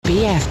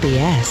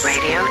KFBS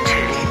Radio 2.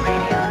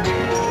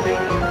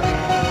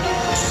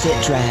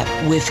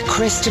 SITREP with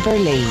Christopher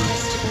Lee.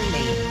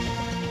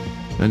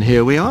 And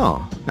here we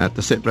are at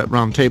the SITREP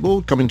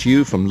Roundtable, coming to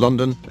you from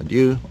London, and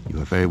you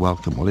are very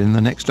welcome. Well, in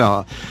the next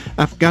hour,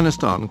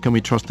 Afghanistan, can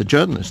we trust the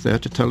journalists there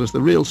to tell us the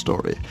real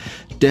story?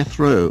 Death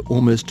row,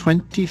 almost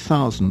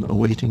 20,000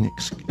 awaiting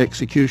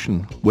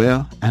execution.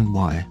 Where and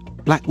why?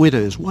 Black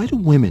widows, why do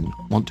women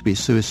want to be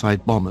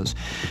suicide bombers?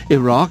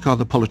 Iraq, are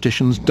the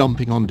politicians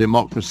dumping on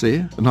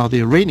democracy? And are the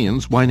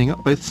Iranians winding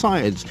up both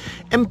sides?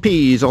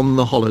 MPs on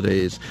the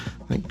holidays.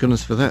 Thank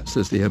goodness for that,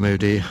 says the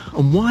MOD.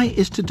 And why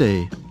is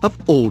today, of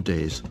all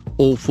days,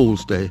 All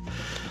Fool's Day?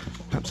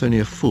 Perhaps only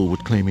a fool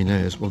would claim he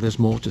knows. Well, there's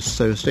more to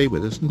so stay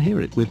with us and hear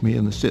it. With me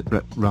in the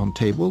SITREP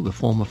Roundtable, the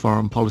former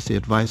foreign policy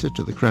advisor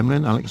to the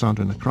Kremlin,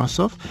 Alexandra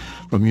Nekrasov,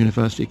 from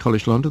University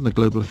College London, the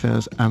global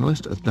affairs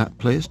analyst at that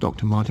place,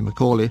 Dr. Martin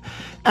Macaulay,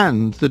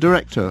 and the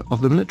director of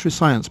the military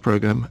science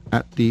program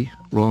at the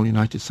Royal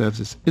United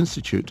Services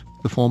Institute,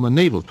 the former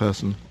naval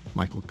person,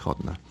 Michael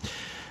Codner.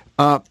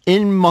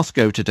 In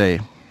Moscow today,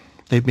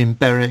 they've been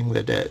burying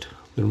their dead,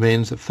 the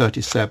remains of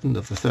 37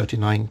 of the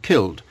 39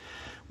 killed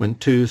when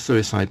two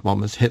suicide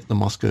bombers hit the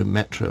Moscow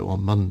metro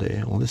on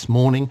Monday. Well, this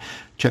morning,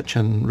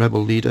 Chechen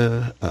rebel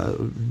leader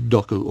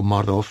Doku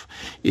Umarov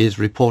is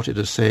reported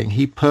as saying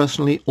he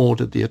personally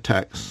ordered the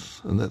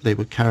attacks and that they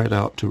were carried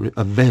out to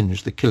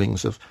avenge the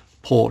killings of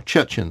poor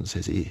Chechens,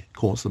 as he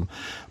calls them,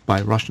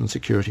 by Russian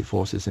security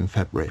forces in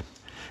February.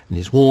 And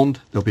he's warned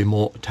there'll be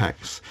more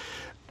attacks.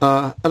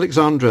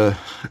 Alexandra,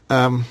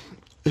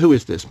 who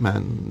is this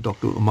man,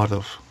 Doku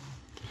Umarov?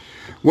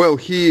 Well,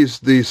 he is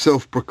the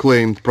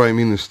self-proclaimed Prime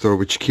Minister of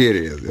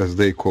Ichkeria, as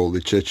they call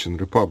the Chechen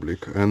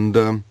Republic,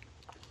 and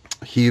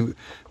he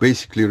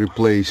basically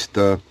replaced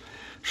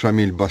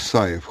Shamil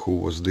Basayev, who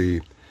was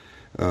the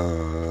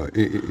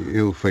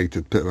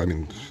ill-fated,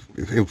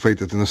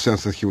 ill-fated in the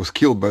sense that he was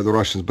killed by the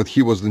Russians, but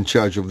he was in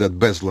charge of that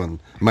Beslan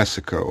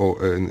massacre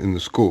in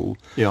the school.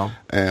 Yeah.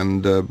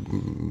 And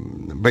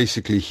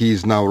basically he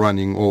is now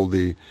running all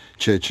the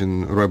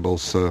Chechen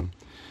rebels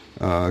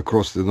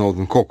across the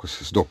northern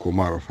Caucasus, Doku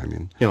Umarov,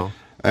 Yeah.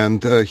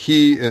 And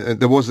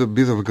there was a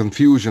bit of a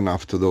confusion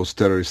after those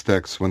terrorist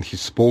attacks when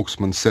his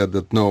spokesman said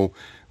that no,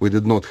 we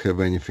did not have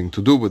anything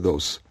to do with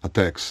those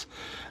attacks.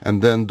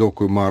 And then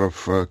Doku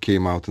Umarov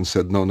came out and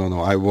said, no,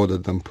 I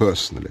ordered them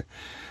personally.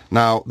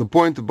 Now, the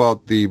point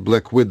about the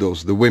black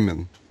widows, the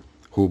women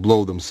who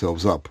blow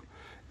themselves up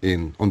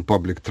on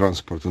public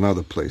transport and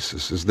other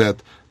places, is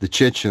that the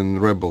Chechen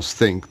rebels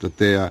think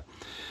that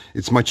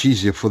it's much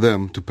easier for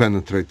them to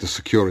penetrate the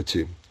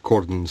security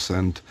cordons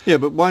and... Yeah,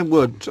 but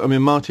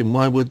Martin,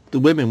 why would the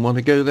women want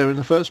to go there in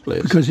the first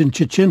place? Because in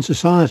Chechen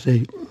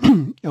society,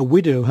 a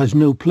widow has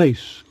no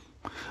place.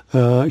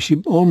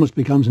 She almost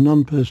becomes a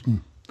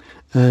non-person,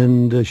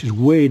 and she's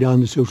way down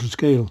the social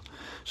scale.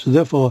 So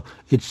therefore,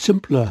 it's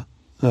simpler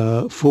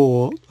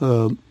for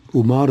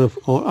Umarov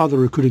or other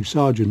recruiting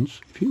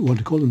sergeants, if you want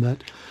to call them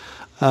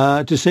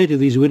that, to say to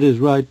these widows,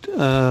 right,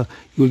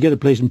 you'll get a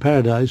place in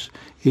paradise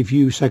if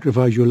you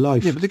sacrifice your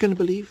life. Yeah, but they're going to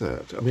believe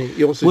that.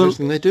 You're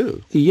suggesting they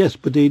do. Yes,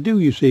 but they do,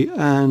 you see,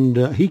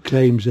 and he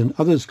claims and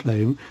others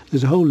claim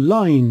there's a whole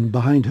line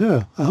behind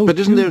her. But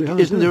isn't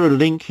there a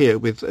link here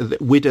with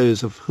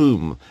widows of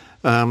whom?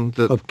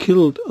 Of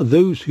killed,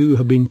 those who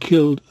have been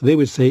killed, they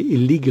would say,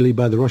 illegally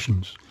by the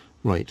Russians.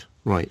 Right.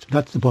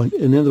 That's the point.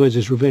 In other words,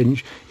 it's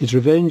revenge. It's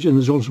revenge, and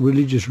there's also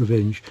religious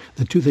revenge.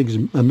 The two things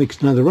are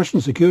mixed. Now, the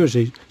Russian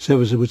security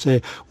services would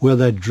say, well,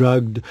 they're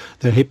drugged,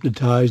 they're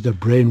hypnotized, they're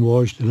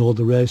brainwashed, and all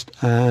the rest,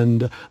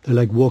 and they're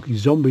like walking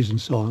zombies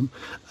and so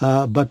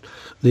on. But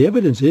the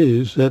evidence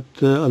is that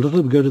a lot of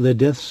them go to their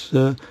deaths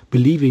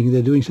believing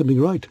they're doing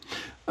something right.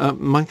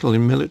 Michael,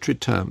 in military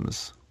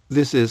terms,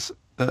 this is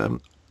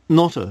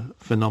not a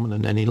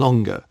phenomenon any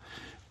longer.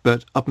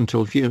 But up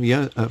until a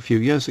few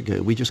years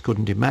ago, we just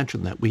couldn't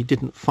imagine that. We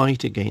didn't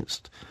fight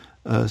against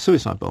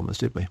suicide bombers,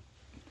 did we?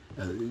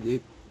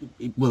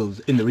 Well,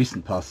 in the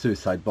recent past,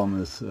 suicide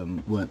bombers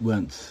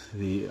weren't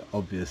the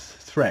obvious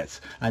threat.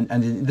 And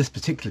in this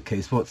particular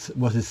case,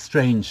 what is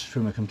strange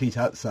from a complete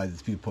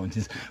outsider's viewpoint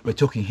is we're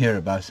talking here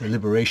about a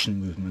liberation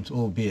movement,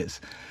 albeit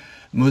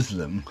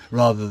Muslim,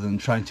 rather than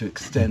trying to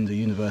extend a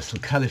universal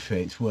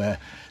caliphate where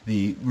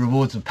the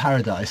rewards of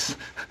paradise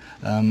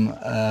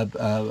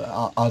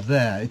are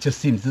there. It just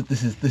seems that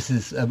this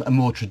is a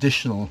more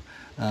traditional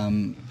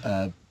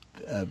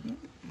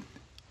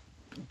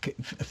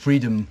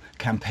freedom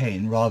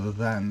campaign rather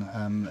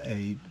than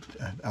a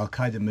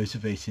Al-Qaeda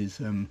motivated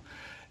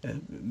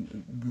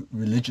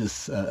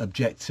religious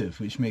objective,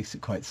 which makes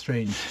it quite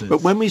strange.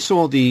 But when we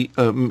saw the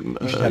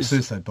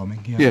suicide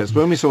bombing, yes,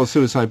 when we saw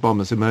suicide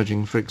bombers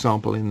emerging, for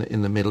example,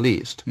 in the Middle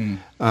East,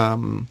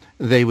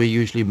 they were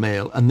usually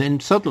male, and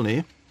then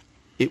suddenly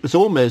it was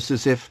almost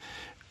as if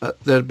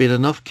there had been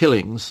enough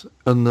killings,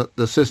 and that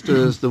the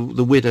sisters, the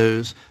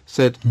widows,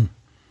 said,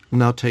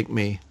 "Now take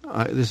me.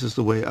 This is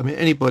the way."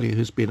 Anybody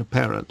who's been a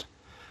parent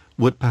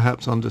would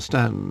perhaps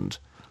understand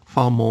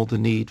far more the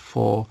need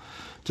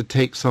to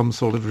take some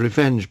sort of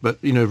revenge. But,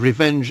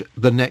 revenge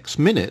the next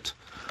minute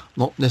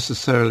not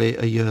necessarily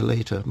a year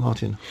later.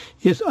 Martin?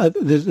 Yes,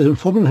 there's a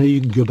formula here.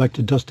 You can go back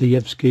to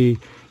Dostoevsky,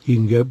 you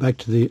can go back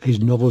to his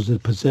novels, The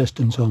Possessed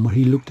and so on, where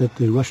he looked at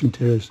the Russian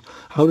terrorists.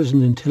 How does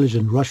an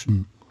intelligent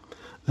Russian,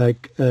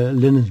 like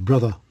Lenin's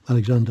brother,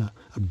 Alexander,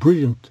 a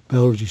brilliant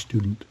biology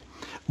student,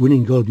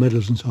 winning gold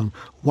medals and so on,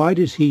 why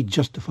does he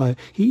justify,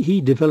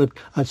 he developed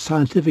a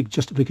scientific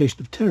justification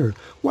of terror.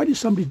 Why does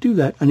somebody do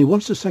that? And he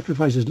wants to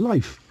sacrifice his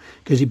life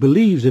because he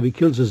believes if he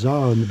kills the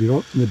Tsar and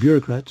the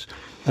bureaucrats,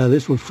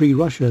 this will free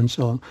Russia and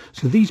so on.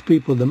 So these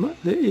people,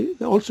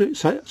 also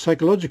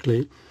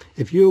psychologically,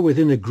 if you're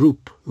within a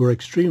group who are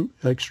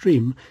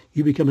extreme,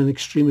 you become an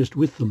extremist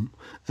with them.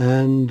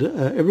 And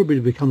everybody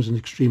becomes an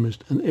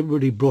extremist, and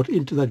everybody brought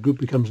into that group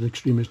becomes an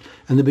extremist,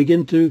 and they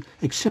begin to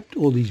accept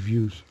all these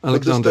views.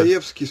 But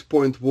Dostoevsky's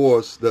point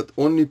was that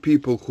only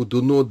people who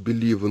do not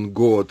believe in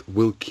God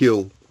will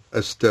kill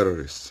as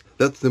terrorists.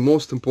 That's the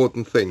most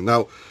important thing.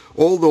 Now,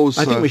 all those...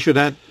 I think we should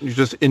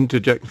just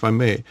interject, if I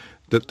may,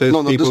 that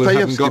those people who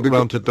haven't got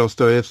round to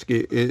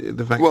Dostoevsky,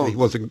 the fact that he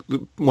was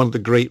one of the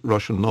great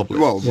Russian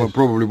novelists. Well,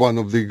 probably one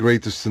of the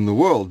greatest in the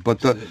world.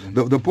 But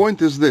the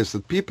point is this,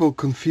 that people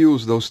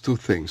confuse those two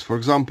things. For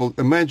example,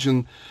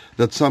 imagine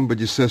that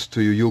somebody says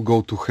to you, you'll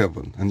go to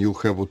heaven, and you'll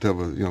have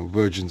whatever,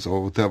 virgins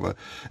or whatever,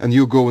 and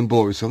you go and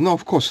blow yourself. No,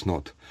 of course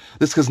not.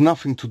 This has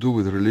nothing to do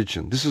with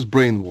religion. This is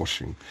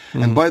brainwashing.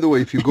 And by the way,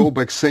 if you go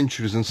back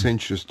centuries and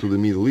centuries to the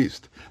Middle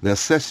East, the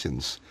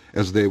assassins,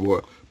 as they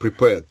were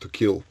prepared to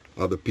kill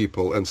other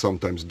people and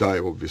sometimes die,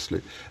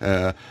 obviously,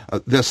 the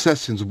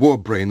assassins were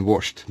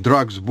brainwashed.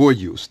 Drugs were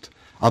used.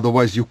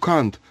 Otherwise, you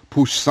can't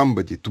push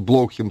somebody to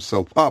blow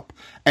himself up.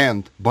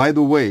 And, by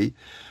the way,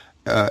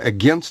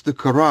 against the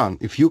Quran,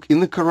 if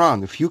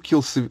you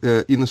kill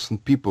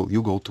innocent people,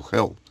 you go to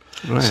hell.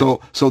 Right.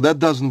 So that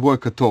doesn't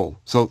work at all.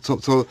 So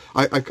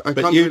I can't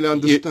really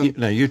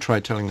understand. You try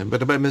telling them,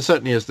 but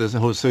certainly as there's a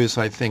whole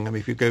suicide thing. I mean,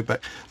 if you go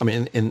back,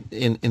 in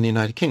the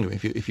United Kingdom,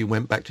 if you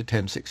went back to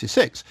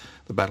 1066,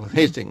 the Battle of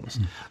Hastings,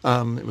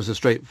 it was a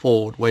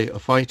straightforward way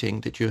of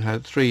fighting. That you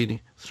had three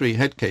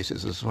head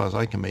cases, as far as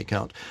I can make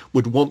out,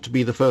 would want to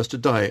be the first to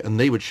die, and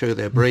they would show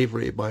their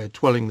bravery by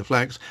twirling the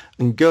flags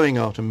and going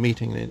out and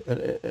meeting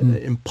an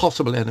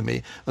impossible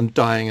enemy and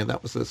dying, and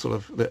that was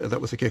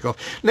that was the kick-off.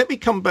 Let me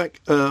come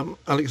back,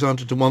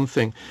 Alexander, to one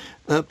thing.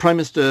 Prime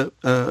Minister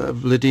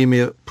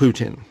Vladimir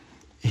Putin,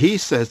 he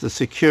says the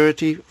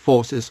security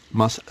forces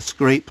must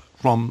scrape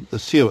from the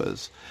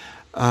sewers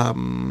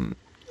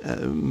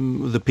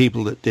the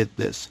people that did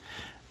this.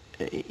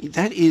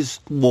 That is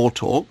war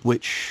talk,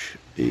 which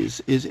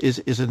is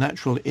a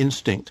natural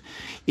instinct.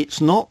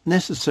 It's not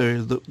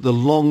necessarily the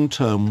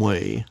long-term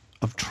way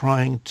of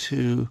trying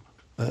to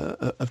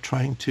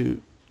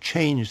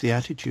change the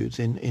attitudes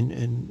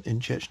in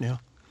Chechnya.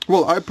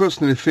 Well, I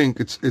personally think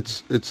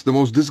it's the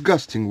most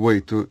disgusting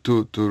way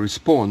to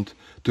respond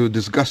to a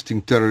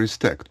disgusting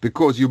terrorist act,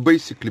 because you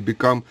basically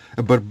become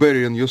a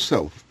barbarian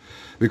yourself.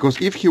 Because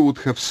if he would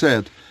have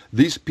said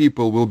these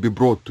people will be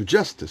brought to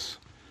justice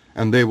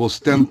and they will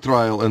stand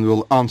trial and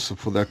will answer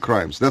for their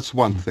crimes, that's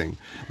one thing.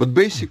 But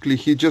basically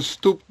he just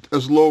stooped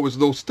as low as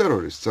those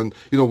terrorists and,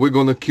 we're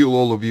going to kill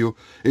all of you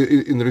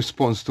in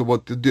response to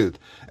what they did.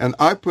 And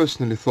I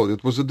personally thought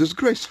it was a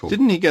disgraceful.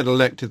 Didn't he get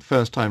elected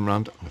first time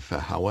round,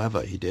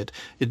 however he did,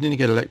 didn't he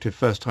get elected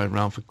first time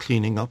round for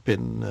cleaning up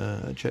in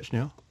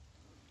Chechnya?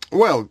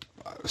 Well,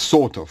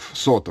 sort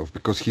of,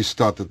 because he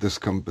started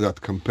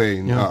that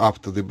campaign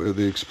after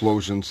the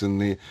explosions in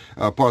the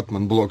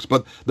apartment blocks.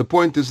 But the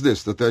point is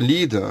this: that a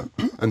leader,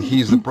 and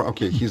he's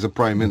a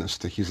prime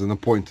minister, he's an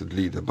appointed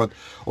leader. But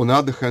on the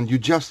other hand, you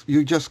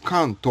just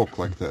can't talk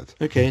like that.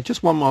 Okay,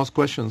 just one last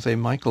question. Say,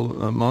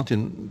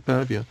 Martin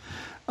Purview.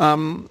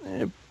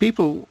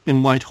 People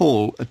in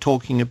Whitehall are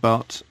talking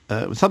about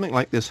something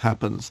like this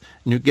happens,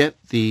 and you get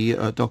the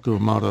Dr.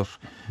 Umarov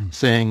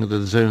saying that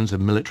the zones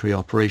of military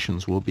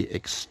operations will be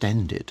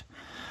extended.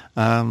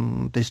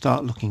 They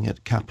start looking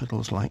at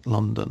capitals like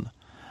London,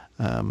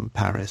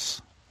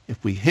 Paris.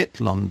 If we hit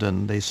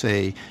London, they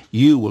say,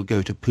 you will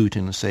go to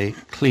Putin and say,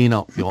 clean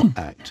up your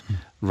act,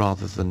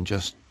 rather than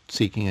just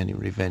seeking any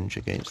revenge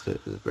against the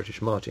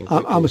British martyrs.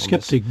 I'm a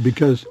skeptic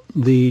because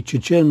the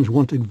Chechens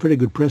want a very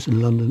good press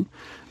in London,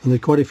 and there are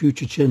quite a few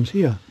Chechens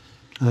here,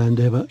 and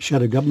they have a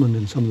shadow government,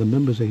 and some of the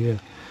members are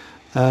here.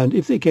 And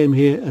if they came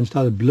here and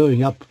started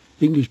blowing up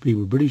English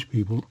people, British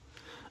people,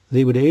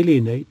 they would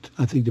alienate,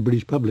 I think, the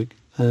British public,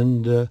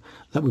 and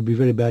that would be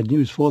very bad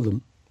news for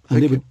them,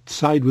 and they would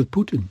side with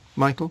Putin.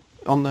 Michael,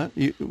 on that,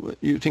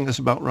 you think that's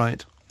about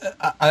right?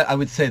 I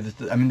would say that,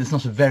 there's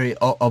not a very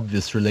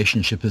obvious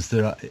relationship as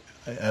there are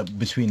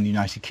between the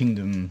United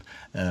Kingdom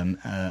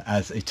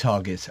as a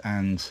target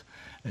and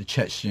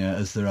Chechnya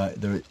as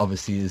there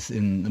obviously is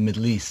in the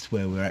Middle East,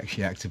 where we're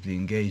actually actively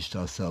engaged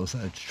ourselves.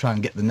 To try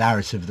and get the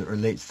narrative that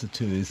relates the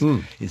two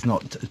is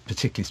not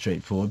particularly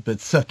straightforward,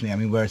 but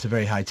certainly, we're at a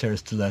very high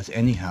terrorist alert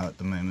anyhow at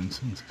the moment.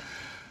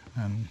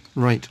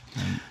 Right.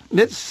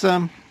 Let's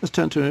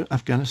turn to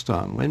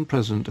Afghanistan. When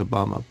President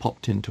Obama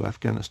popped into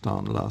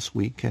Afghanistan last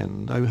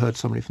weekend, I heard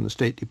somebody from the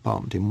State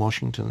Department in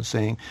Washington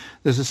saying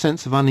there's a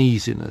sense of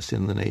uneasiness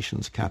in the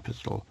nation's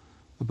capital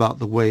about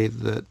the way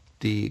that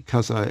the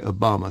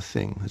Karzai-Obama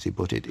thing, as he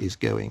put it, is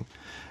going.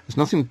 It's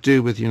nothing to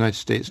do with the United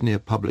States' near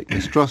public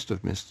mistrust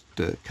of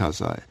Mr.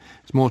 Karzai.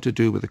 It's more to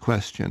do with the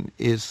question,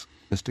 is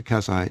Mr.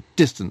 Karzai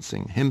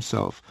distancing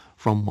himself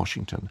from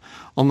Washington?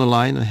 On the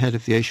line, the head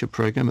of the Asia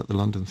program at the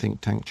London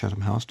think tank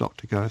Chatham House,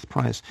 Dr. Gareth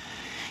Price.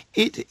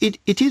 It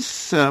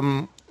is,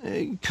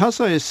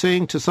 Karzai is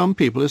saying to some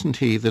people, isn't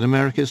he, that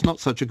America is not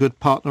such a good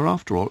partner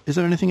after all. Is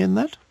there anything in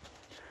that?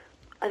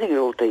 I think it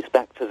all dates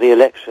back to the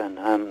election.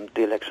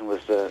 The election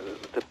was the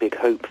big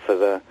hope for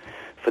the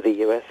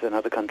US and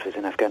other countries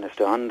in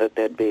Afghanistan, that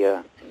there'd be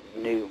a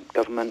new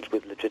government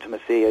with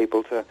legitimacy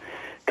able to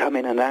come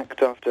in and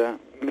act after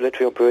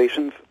military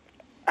operations.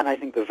 And I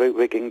think the vote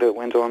rigging that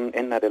went on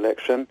in that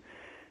election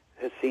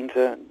has seen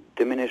to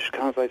diminish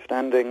Karzai's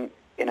standing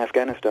in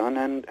Afghanistan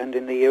and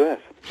in the US.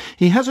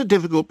 He has a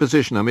difficult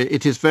position. I mean,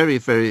 it is very,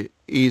 very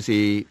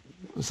easy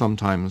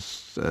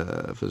sometimes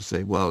to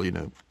say, well, you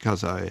know,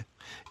 Karzai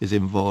is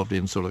involved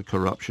in sort of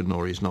corruption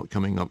or he's not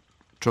coming up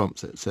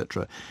trumps,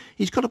 etc.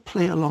 He's got to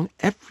play along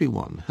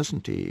everyone,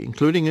 hasn't he?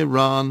 Including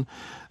Iran,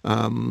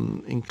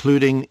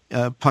 including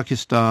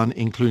Pakistan,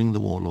 including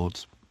the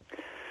warlords.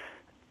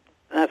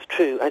 That's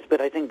true, but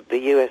I think the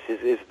US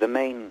is his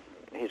main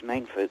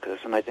focus,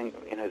 and I think,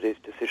 you know, this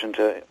decision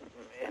to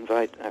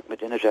invite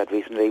Ahmadinejad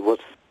recently was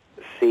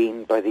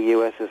seen by the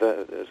US as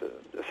a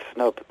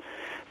snub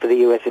for the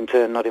US in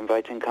turn not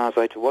inviting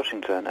Karzai to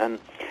Washington, and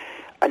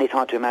it's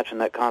hard to imagine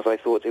that Karzai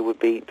thought it would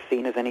be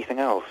seen as anything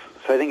else.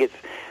 So I think it's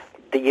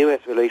the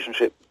US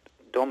relationship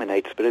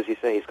dominates, but as you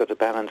say, he's got to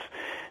balance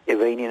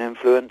Iranian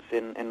influence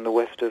in the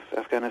west of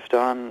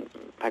Afghanistan,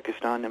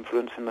 Pakistan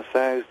influence in the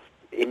south,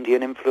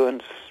 Indian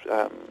influence.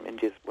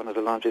 India's one of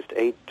the largest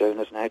aid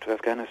donors now to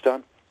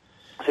Afghanistan.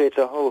 So it's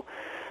a whole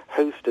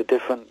host of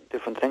different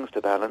things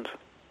to balance.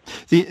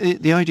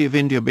 The idea of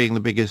India being the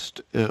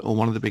biggest or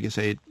one of the biggest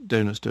aid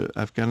donors to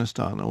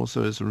Afghanistan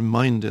also is a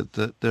reminder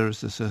that there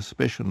is a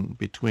suspicion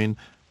between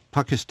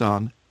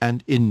Pakistan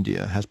and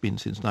India, has been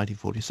since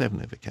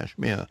 1947 over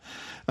Kashmir,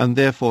 and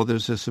therefore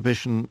there's a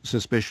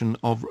suspicion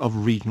of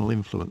regional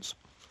influence.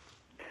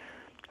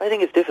 I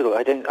think it's difficult.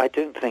 I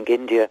don't think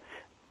India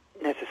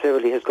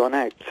necessarily has gone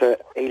out to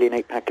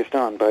alienate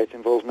Pakistan by its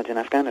involvement in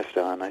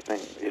Afghanistan. I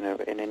think, you know,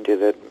 in India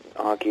that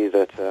argue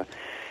that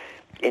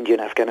India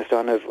and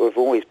Afghanistan have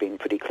always been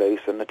pretty close,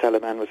 and the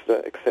Taliban was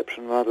the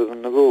exception rather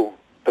than the rule.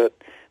 But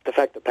the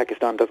fact that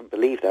Pakistan doesn't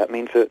believe that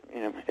means that,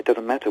 you know, it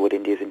doesn't matter what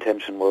India's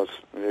intention was,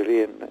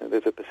 really, and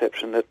there's a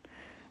perception that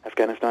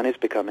Afghanistan is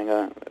becoming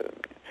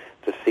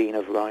the scene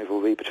of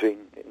rivalry between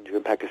India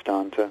and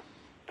Pakistan to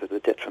the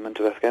detriment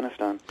of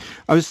Afghanistan.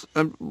 I was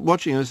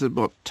watching, this is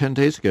about 10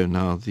 days ago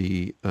now,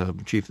 the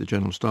Chief of the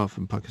General Staff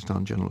and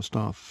Pakistan General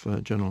Staff,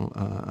 General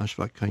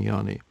Ashfaq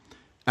Kayani,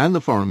 and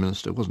the Foreign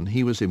Minister, wasn't he?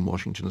 He was in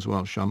Washington as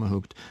well, Shah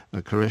Mahmood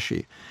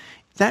Qureshi.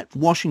 That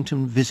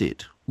Washington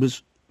visit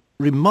was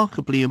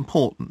remarkably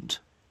important.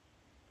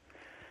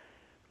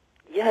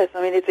 Yes,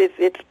 I mean,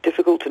 it's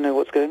difficult to know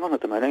what's going on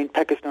at the moment. I mean,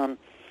 Pakistan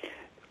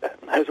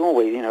has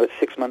always, you know, at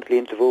 6-monthly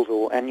intervals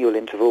or annual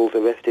intervals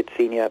arrested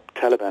senior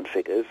Taliban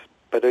figures,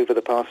 but over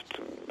the past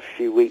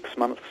few weeks,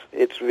 months,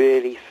 it's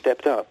really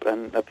stepped up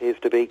and appears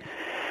to be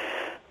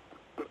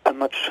a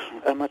much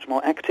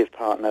more active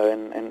partner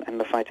in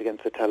the fight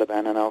against the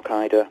Taliban and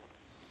Al-Qaeda.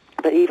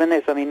 But even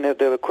this, I mean,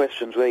 there were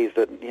questions raised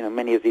that, you know,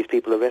 many of these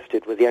people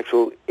arrested were the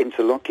actual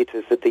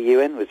interlocutors that the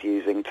UN was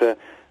using to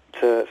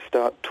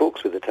start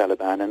talks with the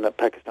Taliban, and that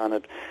Pakistan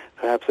had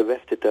perhaps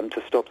arrested them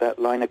to stop that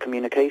line of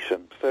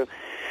communication. So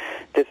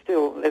there's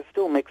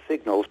still mixed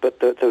signals, but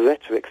the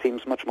rhetoric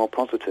seems much more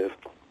positive.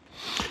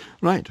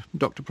 Right.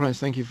 Dr. Price,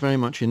 thank you very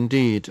much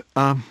indeed.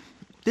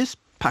 This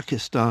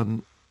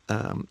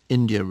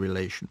Pakistan-India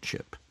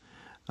relationship,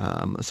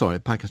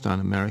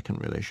 Pakistan-American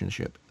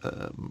relationship,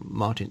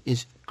 Martin,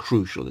 is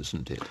crucial,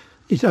 isn't it?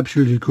 It's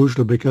absolutely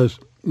crucial because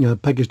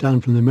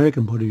Pakistan, from the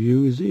American point of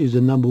view, is the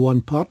number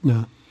one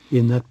partner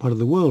in that part of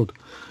the world.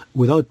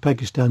 Without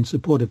Pakistan's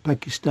support, if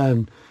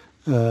Pakistan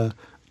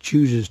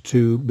chooses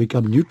to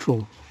become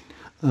neutral,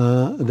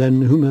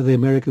 then whom are the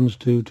Americans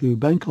to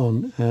bank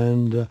on?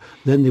 And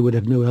then they would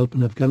have no help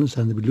in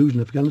Afghanistan. They would lose in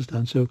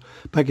Afghanistan. So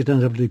Pakistan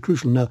is absolutely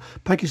crucial. Now,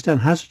 Pakistan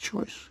has a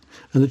choice,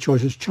 and the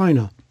choice is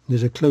China.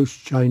 There's a close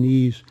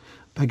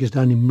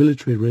Chinese-Pakistani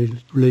military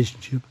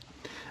relationship.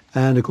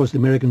 And, of course, the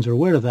Americans are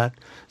aware of that.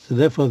 So,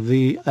 therefore,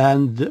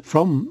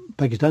 from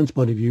Pakistan's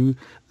point of view,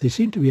 they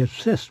seem to be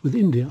obsessed with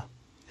India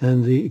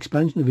and the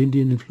expansion of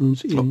Indian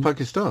influence in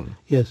Pakistan?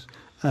 Yes.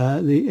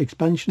 The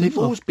expansion. They've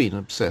always been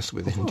obsessed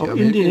with India.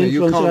 Indian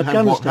influence in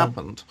Afghanistan. What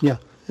happened. Yeah,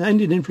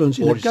 Indian influence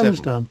in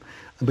Afghanistan.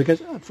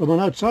 Because from an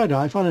outsider,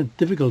 I find it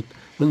difficult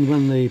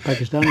when the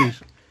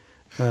Pakistanis,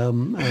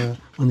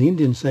 when the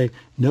Indians say,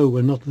 no,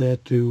 we're not there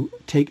to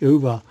take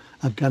over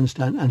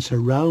Afghanistan and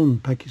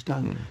surround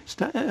Pakistan.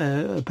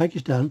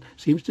 Pakistan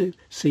seems to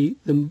see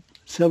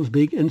themselves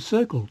being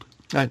encircled.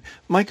 Right.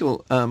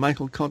 Michael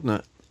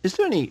Codner, is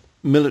there any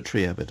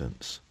military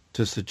evidence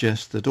to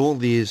suggest that all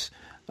the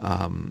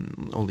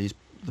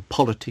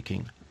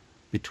politicking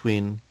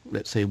between,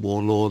 let's say,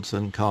 warlords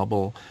and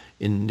Kabul,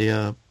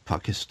 India,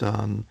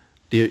 Pakistan,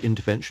 the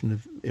intervention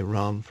of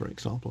Iran, for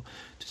example,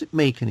 does it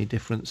make any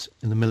difference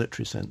in the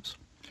military sense?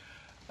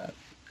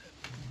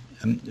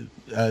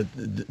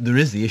 There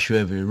is the issue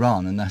over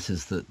Iran, and that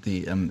is that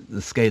the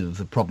scale of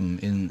the problem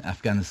in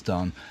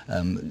Afghanistan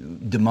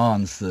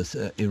demands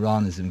that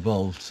Iran is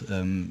involved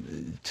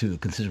to a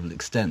considerable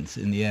extent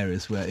in the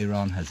areas where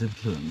Iran has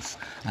influence.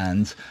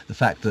 And the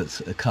fact that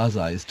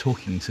Karzai is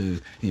talking to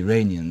the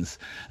Iranians,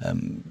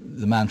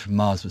 the man from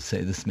Mars would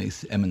say this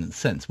makes eminent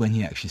sense. When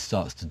he actually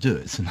starts to do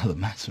it, it's another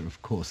matter, of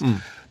course.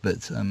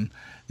 But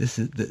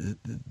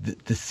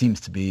this seems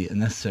to be a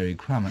necessary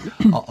requirement.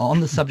 On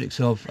the subject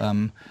of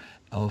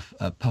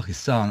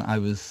Pakistan, I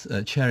was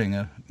chairing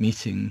a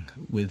meeting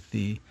where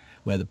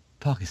the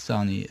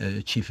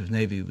Pakistani Chief of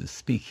Navy was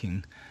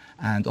speaking,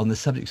 and on the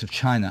subject of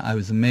China, I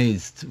was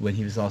amazed when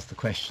he was asked the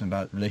question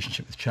about the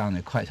relationship with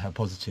China, quite how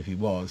positive he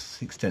was,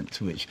 the extent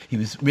to which he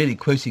was really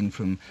quoting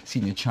from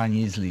senior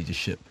Chinese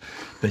leadership,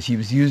 but he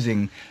was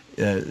using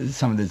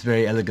some of those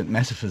very elegant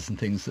metaphors and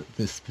things that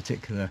this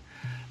particular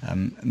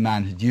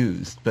man had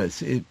used,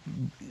 but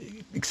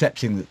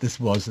accepting that this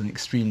was an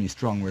extremely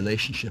strong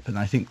relationship. And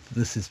I think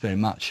this is very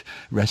much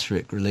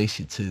rhetoric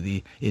related to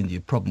the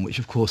India problem, which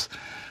of course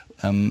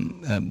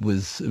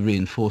was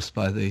reinforced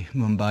by the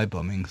Mumbai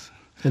bombings.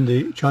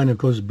 And China, of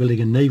course, is building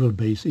a naval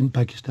base in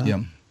Pakistan. Yeah.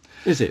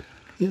 Is it?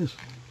 Yes.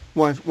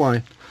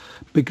 Why?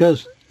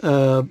 Because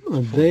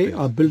they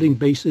are building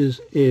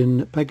bases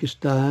in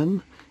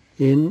Pakistan,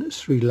 in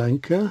Sri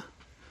Lanka,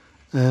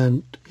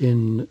 and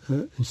in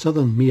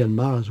southern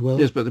Myanmar as well.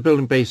 Yes, but they're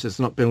building bases,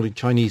 not building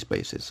Chinese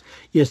bases.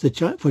 Yes,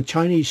 for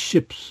Chinese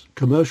ships,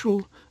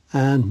 commercial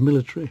and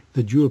military,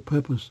 the dual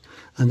purpose.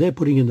 And they're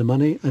putting in the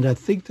money, and I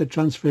think they're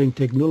transferring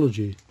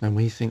technology. And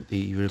we think the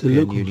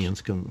European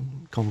Union's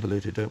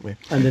convoluted, don't we?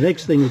 And the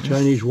next thing the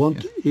Chinese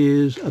want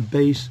is a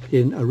base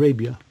in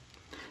Arabia.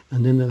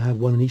 And then they'll have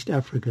one in East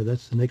Africa.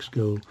 That's the next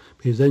goal.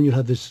 Because then you'll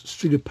have this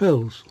Strait of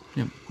Pearls,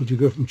 which will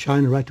go from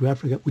China right to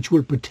Africa, which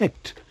will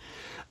protect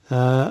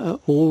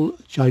all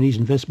Chinese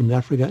investment in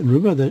Africa. And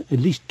remember that at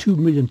least 2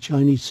 million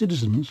Chinese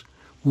citizens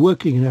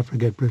working in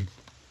Africa at present.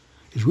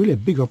 It's really a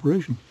big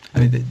operation.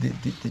 I mean,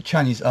 the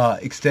Chinese are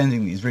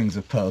extending these rings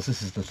of pearls.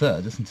 This is the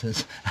third, isn't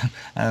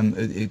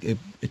it?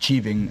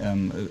 Achieving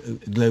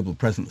a global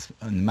presence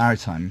in the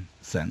maritime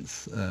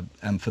sense,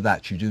 and for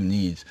that you do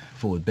need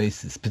forward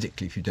bases,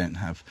 particularly if you don't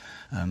have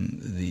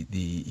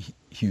the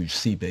huge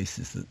sea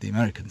bases that the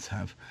Americans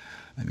have.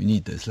 You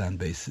need those land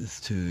bases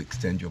to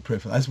extend your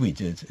profile, as we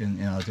did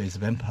in our days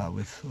of empire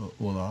with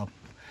all our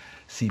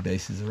sea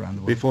bases around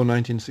the world. Before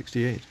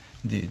 1968.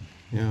 Indeed.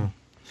 Yeah.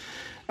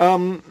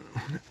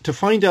 To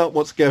find out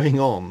what's going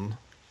on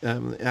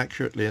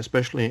accurately,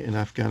 especially in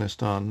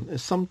Afghanistan,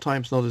 is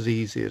sometimes not as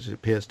easy as it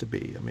appears to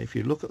be. I mean, if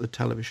you look at the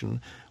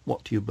television,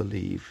 what do you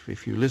believe?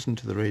 If you listen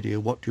to the radio,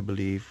 what do you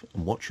believe?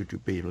 And what should you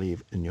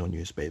believe in your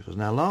newspapers?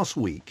 Now, last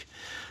week,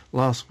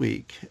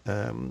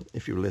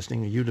 if you were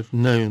listening, you'd have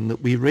known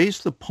that we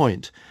raised the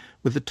point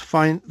with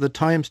the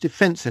Times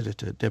defence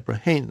editor, Deborah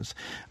Haynes.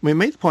 We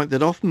made the point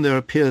that often there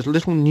appears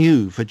little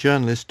new for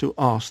journalists to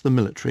ask the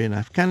military in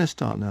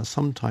Afghanistan. Now,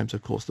 sometimes,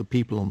 of course, the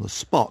people on the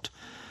spot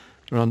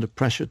are under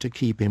pressure to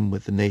keep in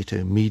with the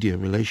NATO media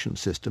relations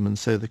system, and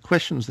so the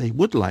questions they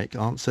would like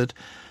answered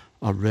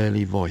are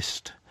rarely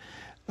voiced.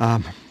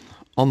 On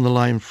the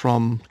line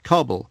from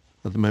Kabul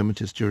at the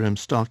moment is Jerome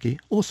Starkey,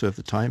 also of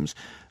the Times,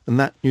 and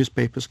that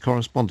newspaper's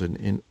correspondent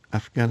in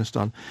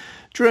Afghanistan.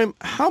 Jerome,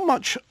 how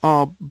much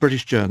are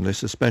British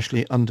journalists,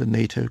 especially under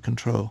NATO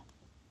control?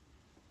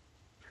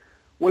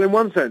 Well, in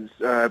one sense,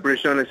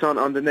 British journalists aren't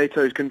under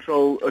NATO's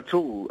control at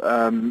all.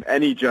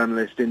 Any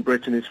journalist in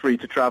Britain is free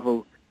to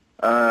travel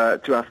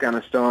to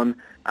Afghanistan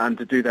and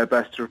to do their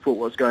best to report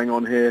what's going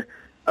on here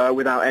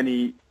without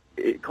any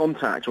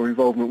contact or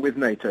involvement with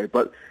NATO.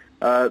 But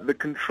the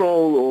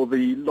control or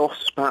the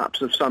loss,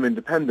 perhaps, of some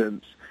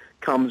independence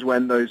comes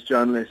when those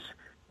journalists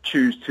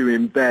choose to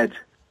embed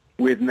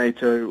with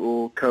NATO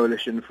or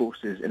coalition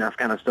forces in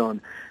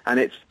Afghanistan. And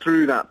it's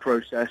through that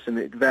process, and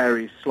it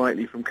varies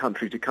slightly from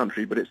country to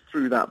country, but it's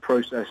through that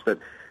process that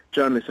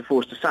journalists are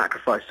forced to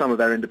sacrifice some of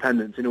their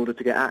independence in order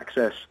to get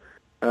access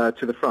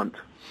to the front.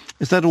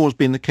 Has that always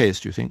been the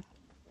case, do you think?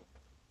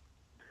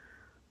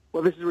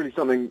 Well, this is really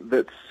something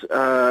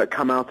that's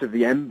come out of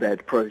the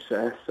embed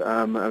process.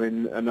 And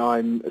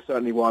I'm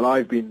certainly, while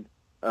I've been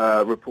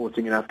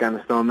reporting in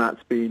Afghanistan,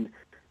 that's been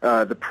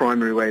the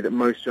primary way that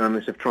most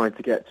journalists have tried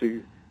to get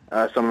to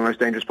some of the most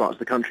dangerous parts of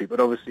the country. But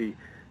obviously,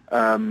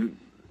 there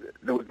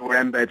were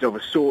embeds of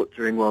a sort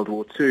during World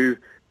War II,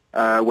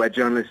 where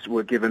journalists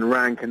were given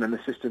rank, and then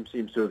the system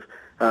seems to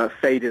have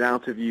faded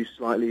out of use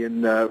slightly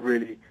and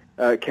really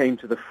came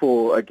to the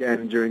fore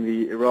again during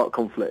the Iraq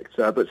conflict.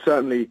 But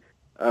certainly,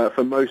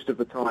 for most of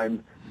the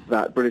time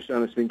that British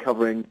journalists have been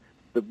covering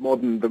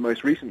the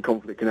most recent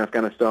conflict in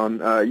Afghanistan,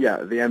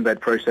 the embed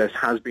process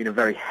has been a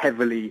very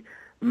heavily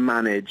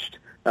managed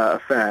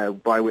affair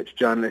by which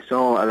journalists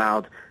are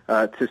allowed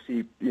to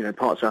see,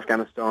 parts of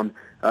Afghanistan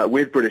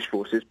with British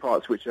forces,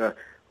 parts which are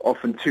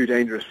often too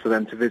dangerous for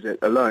them to visit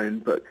alone.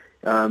 But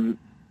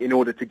in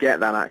order to get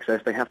that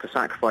access, they have to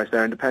sacrifice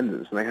their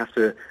independence, and they have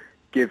to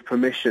give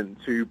permission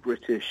to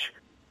British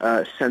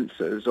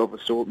censors of a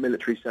sort,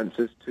 military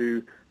censors,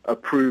 to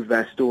approve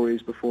their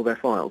stories before they're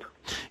filed.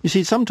 You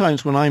see,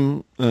 sometimes when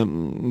I'm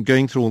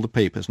going through all the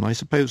papers, and I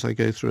suppose I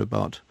go through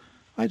about,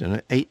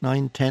 8,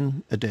 9,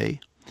 10 a day,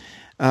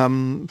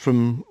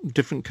 from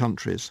different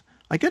countries,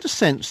 I get a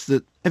sense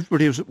that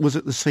everybody was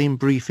at the same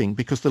briefing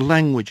because the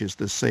language is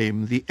the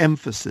same, the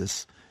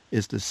emphasis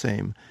is the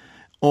same.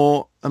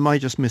 Or am I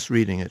just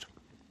misreading it?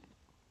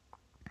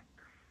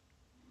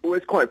 Well,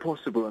 it's quite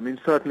possible. I mean,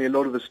 certainly a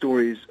lot of the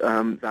stories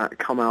that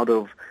come out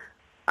of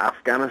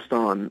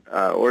Afghanistan,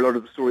 or a lot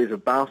of the stories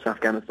about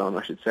Afghanistan,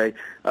 I should say,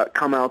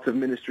 come out of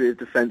Ministry of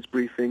Defence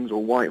briefings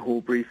or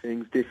Whitehall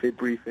briefings, DFID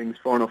briefings,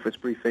 Foreign Office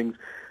briefings.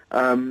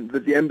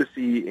 That the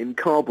embassy in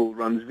Kabul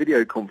runs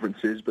video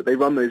conferences, but they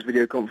run those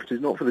video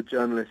conferences not for the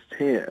journalists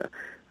here,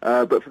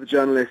 but for the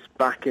journalists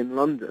back in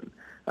London.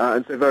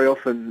 And so very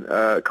often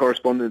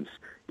correspondents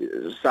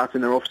sat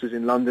in their offices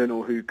in London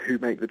or who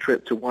make the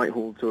trip to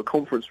Whitehall to a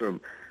conference room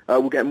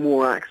will get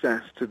more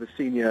access to the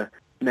senior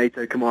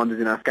NATO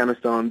commanders in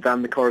Afghanistan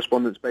than the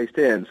correspondents based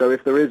here. And so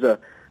if there is a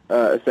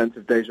sense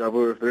of deja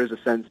vu, or if there is a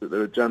sense that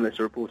the journalists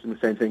are reporting the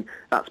same thing,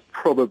 that's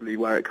probably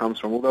where it comes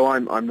from, although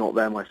I'm not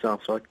there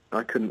myself, so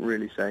I couldn't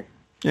really say.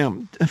 Yeah.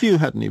 Have you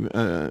had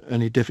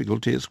any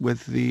difficulties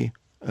with the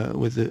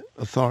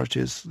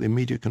authorities, the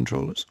media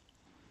controllers?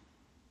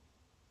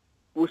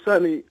 Well,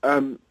 certainly,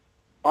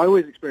 I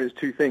always experience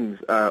two things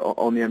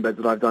on the embeds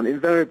that I've done.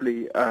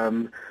 Invariably,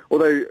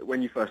 although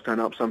when you first turn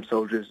up, some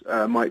soldiers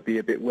might be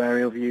a bit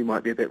wary of you,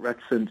 might be a bit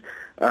reticent,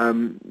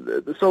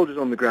 the soldiers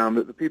on the ground,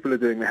 the people who are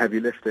doing the heavy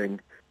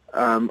lifting,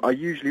 are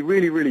usually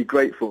really, really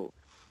grateful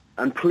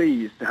and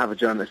pleased to have a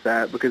journalist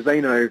there because they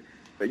know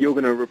that you're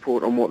going to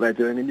report on what they're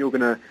doing and you're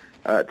going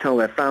to tell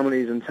their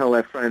families and tell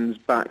their friends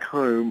back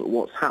home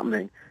what's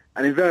happening.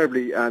 And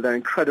invariably, they're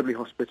incredibly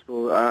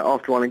hospitable,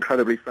 after a while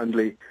incredibly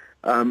friendly,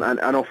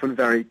 and often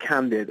very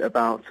candid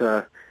about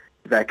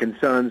their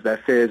concerns, their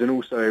fears, and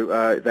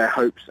also their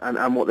hopes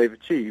and what they've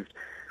achieved.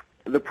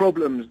 The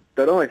problems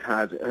that I've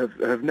had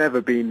have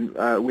never been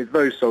with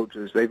those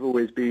soldiers. They've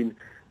always been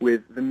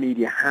with the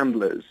media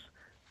handlers.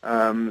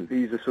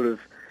 These are sort of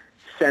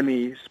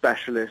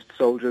semi-specialist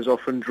soldiers,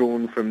 often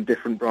drawn from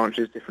different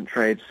branches, different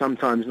trades,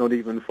 sometimes not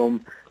even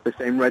from the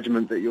same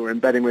regiment that you're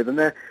embedding with, and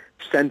they're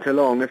sent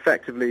along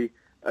effectively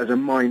as a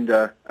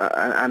minder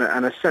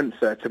and a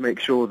censor to make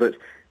sure that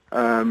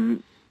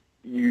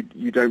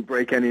you don't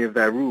break any of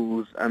their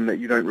rules and that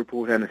you don't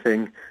report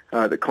anything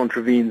that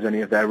contravenes any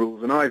of their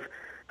rules. And I've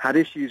had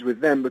issues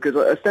with them because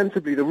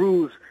ostensibly the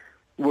rules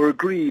were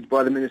agreed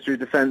by the Ministry of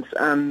Defence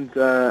and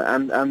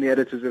the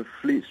editors of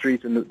Fleet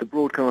Street and the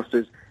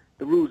broadcasters.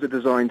 The rules are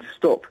designed to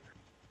stop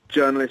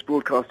journalists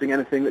broadcasting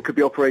anything that could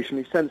be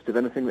operationally sensitive,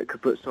 anything that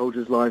could put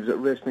soldiers' lives at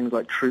risk, things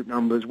like troop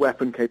numbers,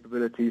 weapon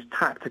capabilities,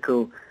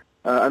 tactical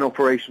and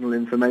operational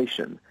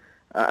information.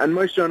 And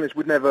most journalists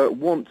would never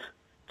want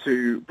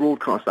to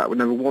broadcast that, would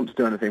never want to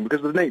do anything,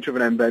 because the nature of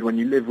an embed when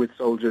you live with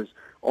soldiers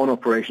on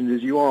operations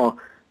is you are,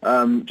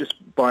 just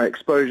by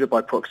exposure,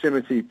 by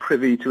proximity,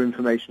 privy to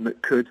information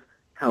that could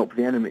help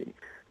the enemy.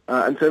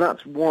 And so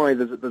that's why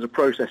there's a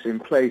process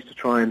in place to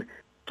try and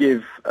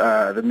give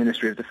the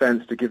Ministry of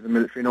Defence, to give the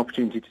military an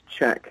opportunity to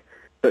check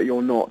that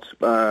you're not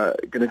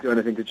going to do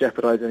anything to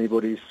jeopardize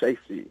anybody's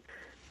safety.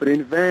 But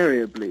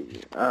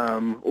invariably,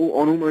 on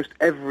almost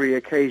every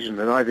occasion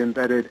that I've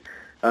embedded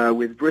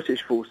with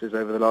British forces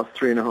over the last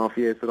 3.5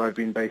 years that I've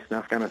been based in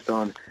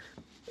Afghanistan,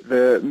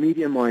 the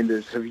media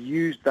minders have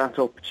used that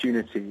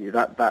opportunity,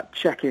 that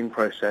check-in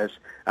process,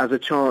 as a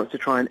chance to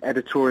try and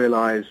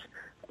editorialize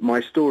my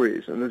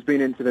stories. And there's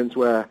been incidents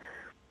where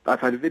I've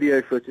had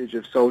video footage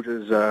of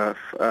soldiers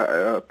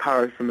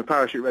from the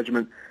parachute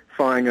regiment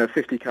firing a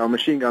 50 cal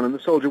machine gun, and the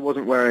soldier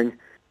wasn't wearing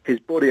his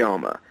body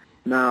armor.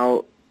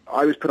 Now,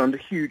 I was put under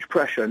huge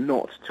pressure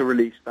not to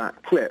release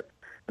that clip,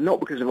 not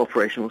because of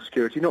operational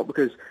security, not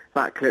because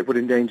that clip would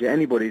endanger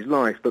anybody's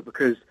life, but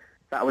because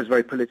that was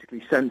very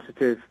politically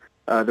sensitive.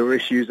 There were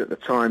issues at the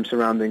time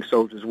surrounding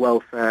soldiers'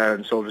 welfare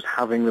and soldiers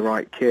having the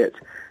right kit,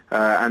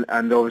 and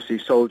obviously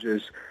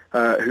soldiers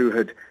who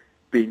had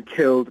been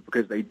killed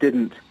because they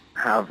didn't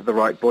have the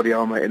right body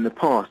armor in the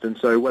past. And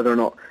so whether or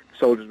not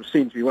soldiers were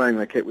seen to be wearing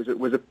their kit was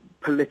a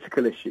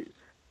political issue.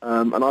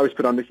 And I was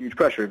put under huge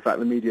pressure. In fact,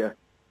 the media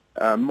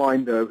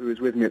minder who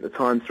was with me at the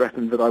time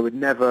threatened that I would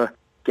never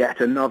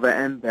get another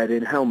embed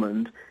in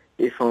Helmand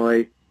if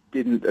I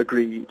didn't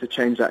agree to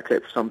change that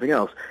clip for something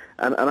else.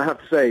 And I have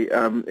to say,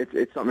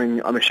 it's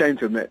something I'm ashamed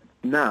to admit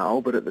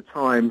now, but at the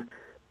time,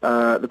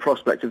 the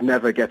prospect of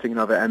never getting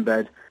another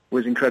embed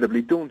was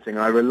incredibly daunting.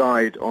 I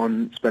relied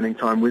on spending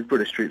time with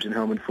British troops in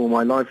Helmand for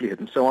my livelihood,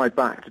 and so I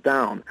backed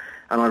down,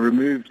 and I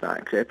removed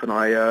that clip, and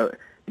I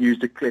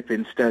used a clip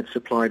instead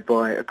supplied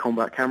by a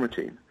combat camera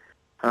team.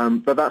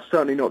 But that's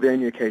certainly not the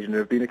only occasion.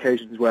 There have been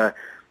occasions where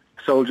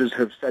soldiers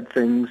have said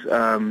things,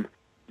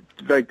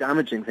 very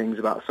damaging things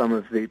about some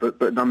of the,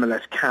 but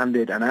nonetheless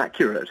candid and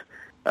accurate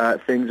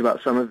things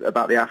about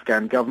about the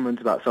Afghan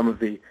government, about some of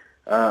the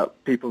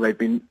people they've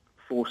been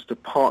forced to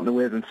partner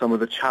with, and some of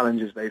the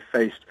challenges they've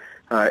faced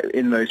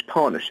in those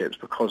partnerships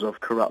because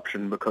of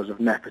corruption, because of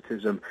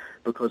nepotism,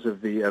 because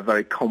of the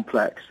very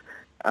complex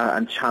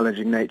and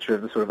challenging nature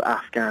of the sort of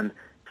Afghan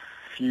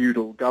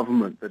feudal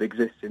government that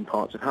exists in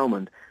parts of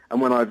Helmand. And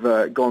when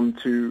I've gone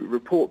to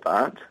report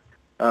that,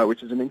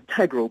 which is an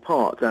integral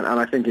part, and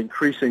I think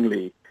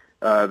increasingly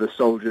the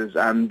soldiers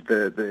and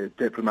the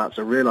diplomats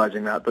are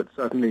realizing that, but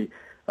certainly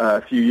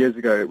a few years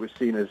ago it was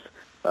seen as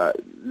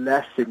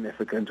less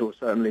significant, or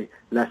certainly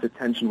less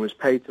attention was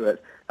paid to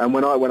it. And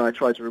when I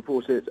tried to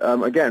report it,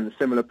 again,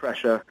 similar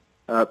pressure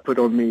put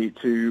on me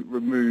to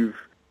remove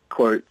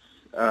quotes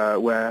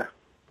where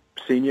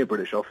senior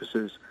British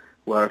officers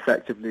were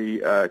effectively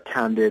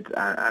candid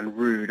and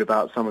rude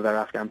about some of their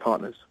Afghan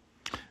partners.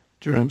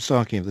 Jerome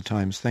Starkey of the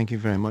Times, thank you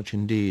very much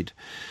indeed.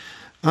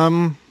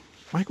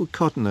 Michael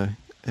Cotiner,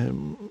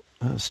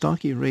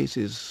 Starkey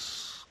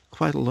raises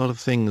quite a lot of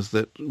things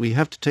that we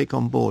have to take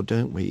on board,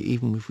 don't we,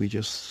 even if we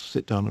just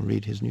sit down and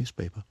read his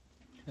newspaper.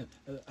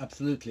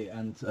 Absolutely,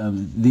 and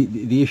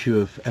the issue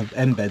of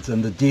embeds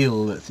and the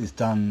deal that is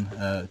done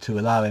to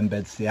allow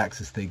embeds the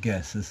access they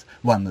get, as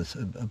one that,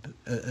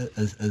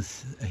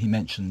 as he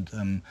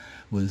mentioned,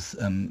 was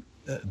a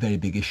very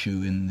big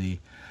issue in the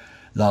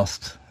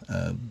last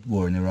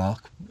war in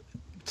Iraq.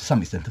 To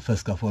some extent, the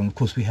first Gulf War. And of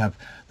course, we have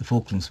the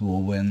Falklands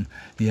War, when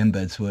the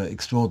embeds were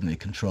extraordinarily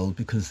controlled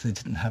because they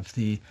didn't have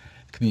the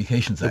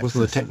communications access. It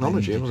wasn't the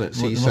technology, was it?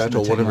 CSAT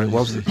or whatever it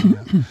was.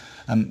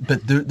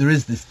 But there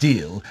is this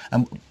deal.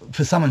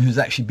 For someone who's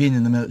actually been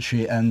in the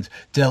military and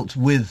dealt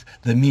with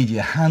the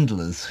media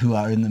handlers who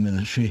are in the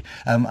military,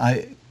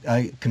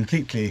 I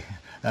completely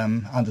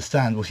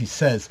understand what he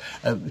says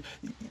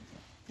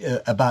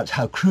about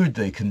how crude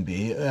they can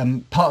be,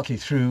 partly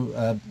through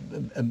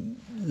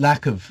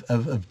lack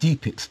of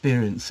deep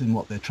experience in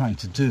what they're trying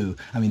to do.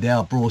 I mean, they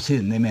are brought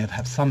in, they may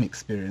have some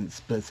experience,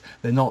 but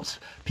they're not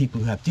people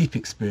who have deep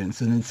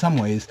experience. And in some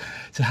ways,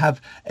 to have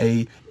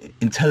a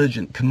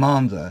intelligent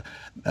commander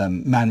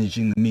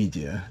managing the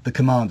media, the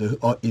commander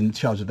in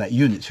charge of that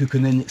unit, who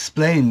can then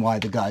explain why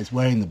the guy's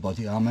wearing the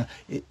body armour,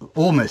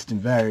 almost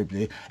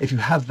invariably, if you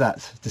have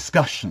that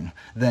discussion,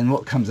 then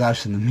what comes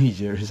out in the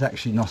media is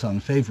actually not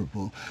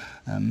unfavourable.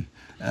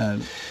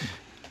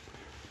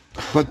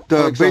 But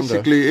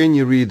basically,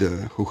 any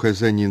reader who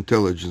has any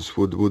intelligence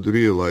would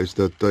realize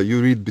that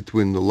you read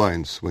between the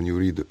lines when you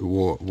read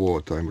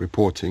wartime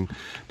reporting,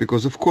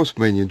 because of course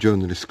many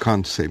journalists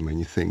can't say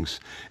many things.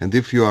 And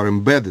if you are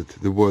embedded,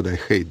 the word I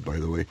hate, by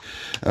the way,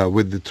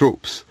 with the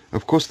troops,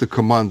 of course the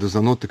commanders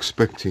are not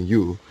expecting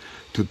you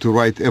to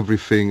write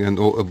everything and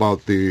all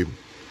about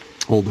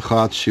all the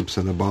hardships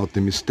and about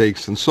the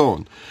mistakes and so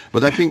on.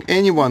 But I think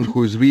anyone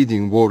who is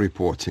reading war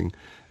reporting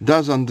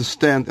does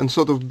understand and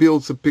sort of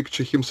builds a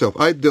picture himself.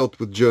 I dealt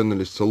with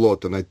journalists a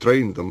lot, and I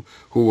trained them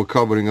who were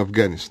covering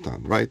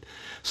Afghanistan, right?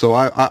 So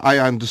I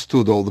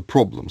understood all the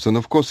problems. And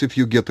of course, if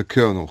you get a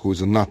colonel who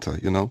is a nutter,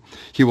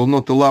 he will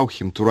not allow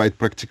him to write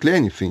practically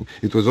anything.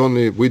 It was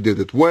only, we did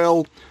it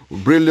well,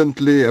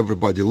 brilliantly,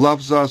 everybody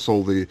loves us,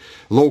 all the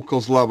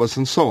locals love us,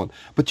 and so on.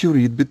 But you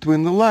read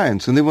between the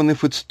lines, and even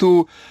if it's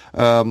too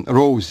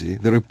rosy,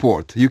 the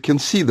report, you can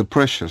see the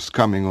pressures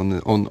coming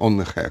on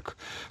the hack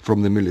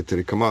from the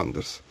military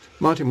commanders.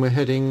 Martin, we're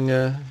heading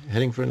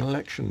for an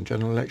election,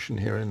 general election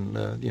here in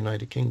the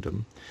United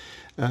Kingdom.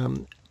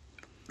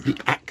 The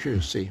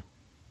accuracy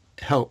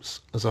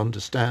helps us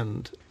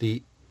understand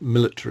the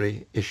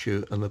military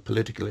issue and the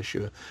political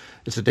issue.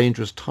 It's a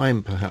dangerous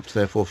time, perhaps,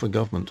 therefore, for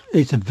government.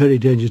 It's a very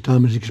dangerous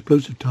time. It's an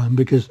explosive time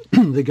because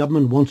the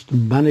government wants to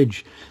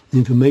manage the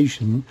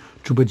information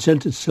to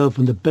present itself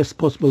in the best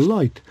possible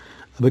light,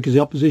 because the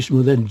opposition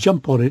will then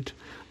jump on it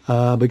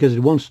because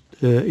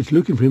it's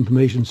looking for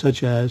information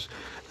such as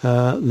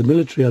the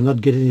military are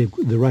not getting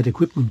the right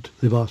equipment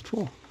they've asked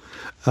for.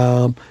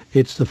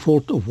 It's the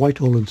fault of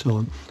Whitehall and so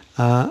on.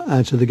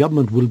 And so the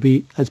government will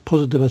be as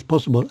positive as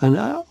possible and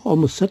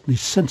almost certainly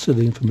censor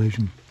the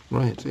information.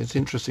 Right. It's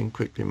interesting,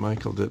 quickly,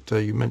 Michael, that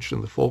you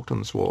mentioned the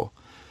Falklands War.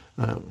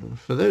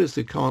 For those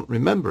who can't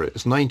remember it,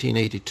 it's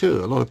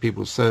 1982. A lot of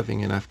people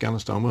serving in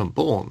Afghanistan weren't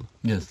born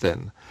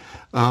then.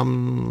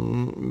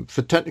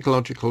 For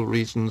technological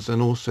reasons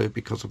and also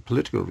because of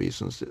political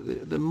reasons,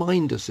 the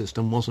Minder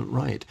system wasn't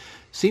right.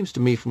 Seems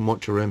to me, from what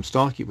Jerome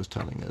Starkey was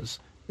telling us,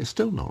 it's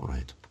still not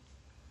right.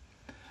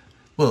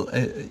 Well,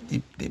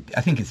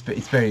 I think it's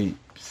very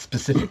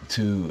specific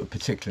to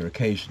particular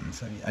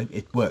occasions. I mean,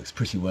 it works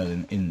pretty well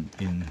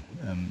in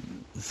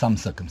some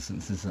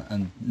circumstances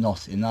and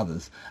not in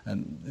others.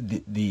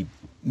 The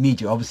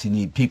media obviously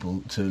need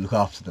people to look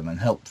after them and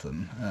help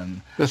them.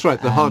 That's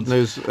right, the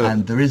hard-nosed...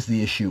 and there is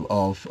the issue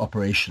of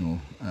operational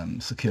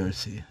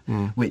security,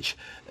 which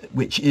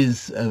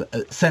is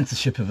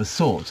censorship of a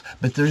sort,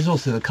 but there is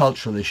also the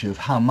cultural issue of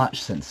how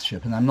much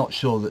censorship, and I'm not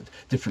sure that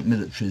different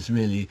militaries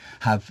really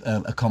have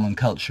a common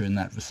culture in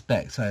that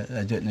respect.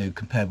 I don't know,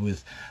 compared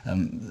with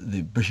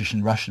the British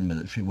and Russian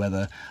military,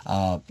 whether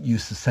our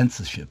use of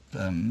censorship,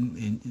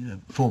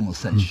 formal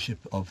censorship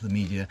of the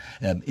media,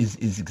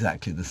 is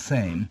exactly the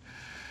same.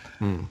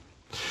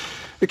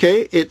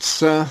 Okay,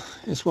 it's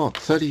what,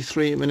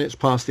 33 minutes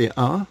past the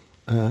hour.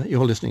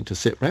 You're listening to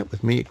SITREP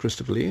with me,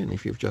 Christopher Lee, and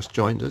if you've just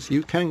joined us,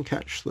 you can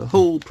catch the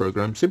whole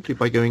programme simply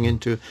by going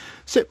into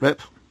SITREP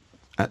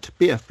at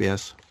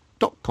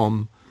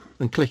bfbs.com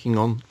and clicking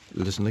on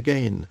Listen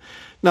Again.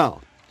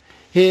 Now,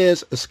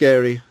 here's a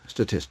scary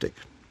statistic.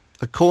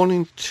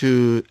 According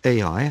to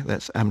AI,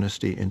 that's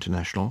Amnesty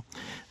International,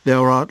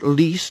 there are at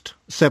least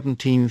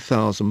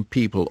 17,000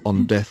 people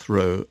on death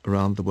row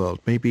around the world,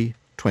 maybe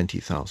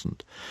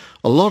 20,000.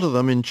 A lot of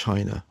them in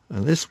China.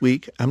 And this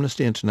week,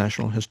 Amnesty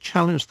International has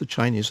challenged the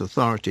Chinese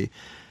Authority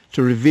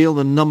to reveal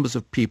the numbers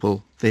of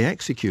people they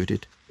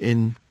executed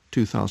in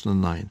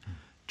 2009.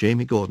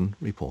 Jamie Gordon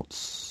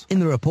reports. In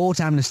the report,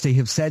 Amnesty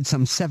have said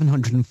some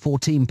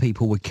 714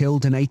 people were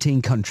killed in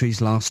 18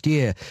 countries last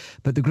year.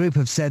 But the group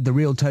have said the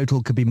real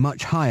total could be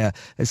much higher,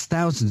 as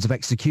thousands of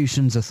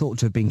executions are thought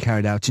to have been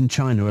carried out in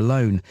China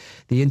alone.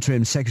 The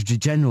interim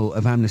Secretary-General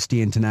of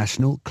Amnesty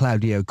International,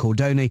 Claudio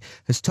Cordoni,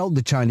 has told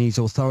the Chinese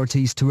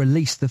authorities to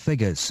release the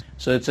figures.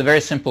 So it's a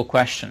very simple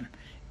question.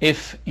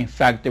 If, in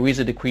fact, there is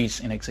a decrease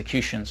in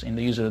executions, in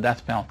the use of the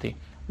death penalty,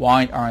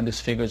 why aren't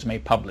these figures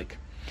made public?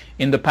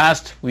 In the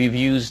past, we've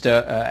used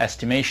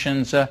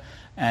estimations,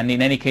 and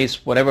in any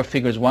case, whatever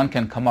figures one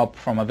can come up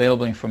from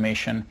available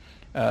information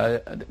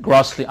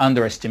grossly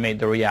underestimate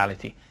the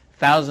reality.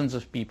 Thousands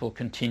of people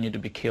continue to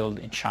be killed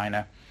in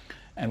China,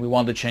 and we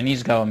want the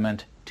Chinese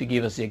government to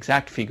give us the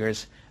exact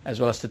figures, as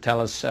well as to tell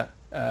us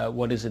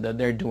what is it that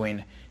they're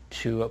doing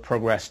to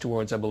progress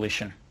towards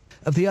abolition.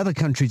 Of the other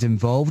countries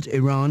involved,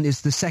 Iran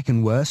is the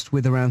second worst,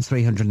 with around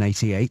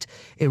 388,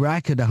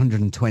 Iraq at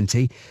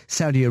 120,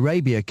 Saudi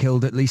Arabia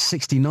killed at least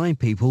 69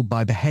 people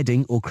by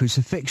beheading or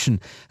crucifixion,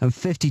 and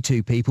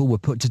 52 people were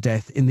put to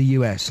death in the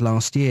US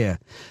last year.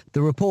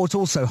 The report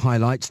also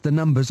highlights the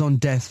numbers on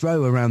death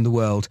row around the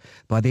world.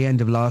 By the end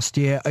of last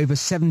year, over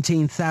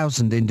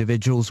 17,000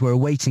 individuals were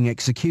awaiting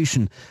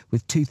execution,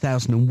 with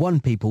 2,001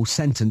 people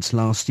sentenced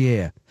last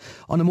year.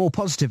 On a more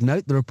positive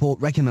note, the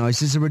report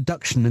recognises a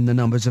reduction in the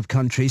numbers of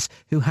countries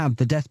who have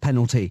the death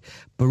penalty.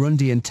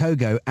 Burundi and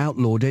Togo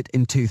outlawed it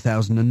in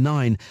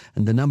 2009,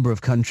 and the number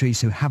of countries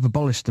who have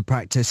abolished the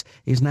practice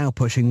is now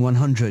pushing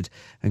 100.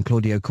 And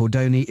Claudio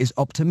Cordoni is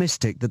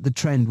optimistic that the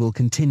trend will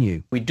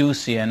continue. We do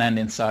see an end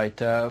in sight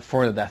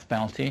for the death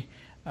penalty.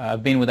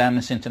 I've been with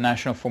Amnesty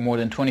International for more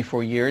than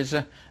 24 years,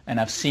 and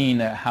I've seen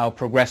how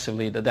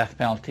progressively the death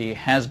penalty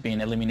has been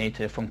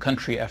eliminated from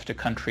country after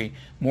country.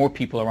 More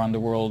people around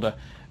the world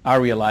are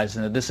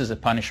realizing that this is a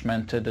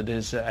punishment that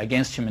is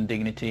against human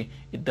dignity.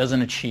 It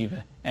doesn't achieve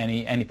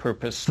any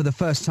purpose. For the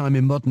first time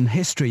in modern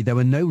history, there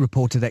were no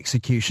reported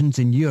executions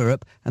in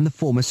Europe and the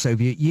former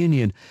Soviet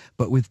Union.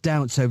 But with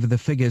doubts over the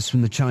figures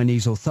from the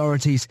Chinese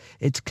authorities,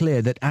 it's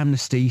clear that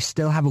Amnesty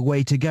still have a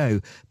way to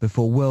go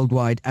before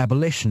worldwide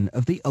abolition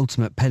of the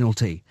ultimate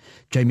penalty.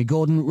 Jamie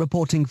Gordon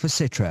reporting for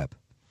SITREP.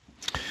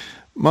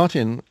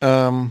 Martin,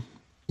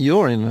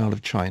 you're in and out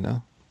of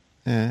China.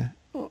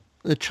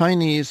 The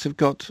Chinese have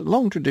got a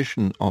long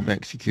tradition of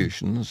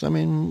executions. I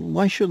mean,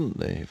 why shouldn't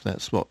they, if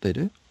that's what they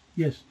do?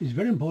 Yes, it's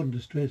very important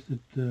to stress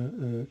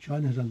that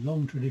China has a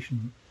long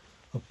tradition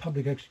of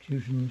public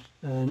executions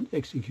and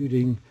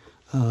executing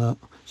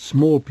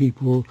small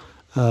people,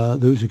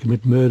 those who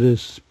commit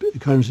murders,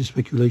 currency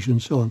speculation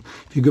and so on.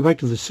 If you go back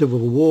to the Civil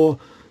War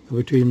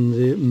between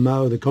the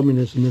Mao, the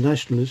communists, and the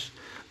nationalists,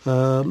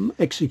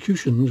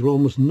 executions were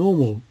almost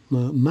normal,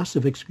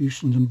 massive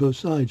executions on both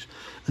sides.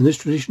 And this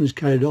tradition is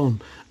carried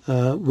on.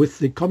 With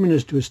the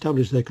communists to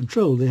establish their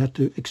control, they had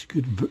to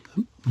execute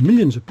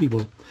millions of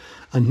people.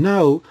 And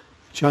now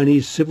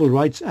Chinese civil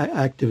rights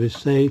activists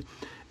say,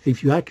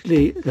 if you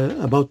actually,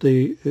 about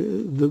the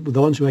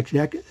ones who actually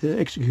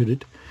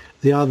executed,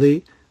 they are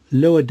the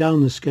lower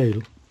down the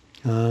scale.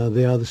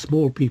 They are the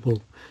small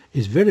people.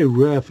 It's very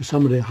rare for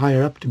somebody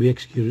higher up to be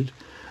executed.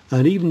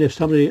 And even if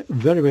somebody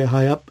very, very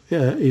high up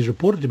is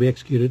reported to be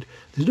executed,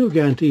 there's no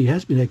guarantee he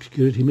has been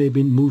executed. He may have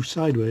been moved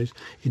sideways.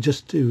 It's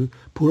just to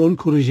pour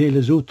encourager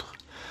les autres,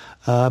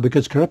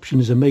 because corruption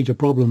is a major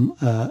problem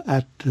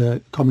at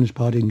Communist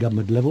Party and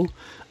government level,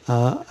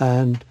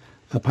 and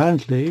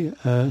apparently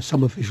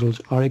some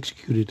officials are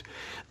executed.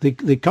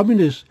 The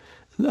communists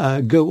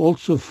go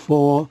also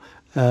for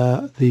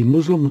the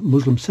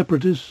Muslim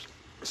separatists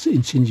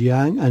in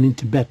Xinjiang and in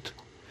Tibet.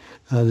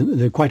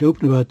 They're quite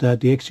open about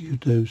that. They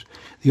execute those.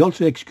 They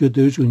also execute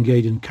those who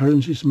engage in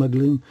currency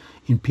smuggling,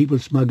 in people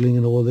smuggling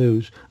and all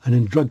those, and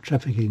in drug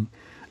trafficking.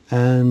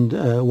 And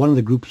one of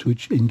the groups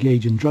which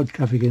engage in drug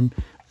trafficking,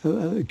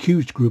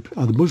 accused group,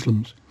 are the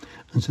Muslims.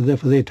 And so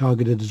therefore they're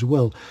targeted as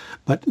well.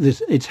 But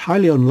it's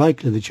highly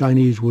unlikely the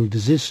Chinese will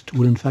desist,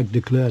 will in fact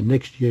declare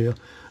next year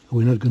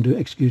we're not going to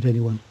execute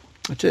anyone.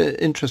 It's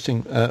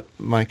interesting,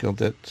 Michael,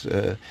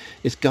 that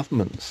it's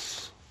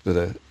governments that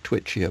are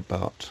twitchy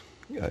about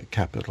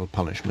capital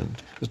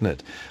punishment, isn't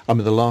it? I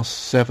mean, the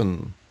last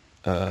 7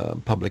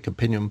 public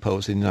opinion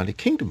polls in the United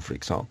Kingdom, for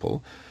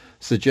example,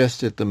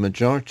 suggested the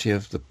majority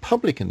of the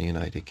public in the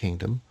United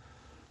Kingdom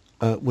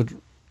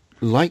would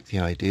like the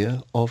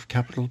idea of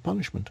capital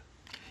punishment.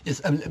 Yes,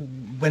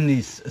 when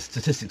these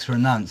statistics were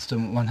announced,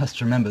 one has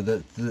to remember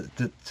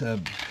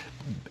that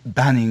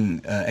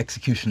banning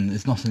execution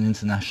is not an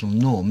international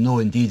norm,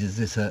 nor indeed is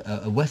this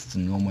a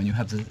Western norm when you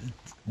have the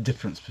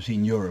difference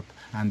between Europe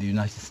and the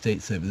United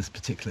States over this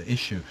particular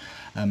issue.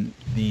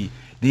 The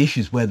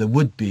issues where there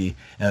would be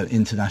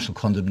international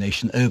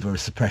condemnation over a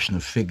suppression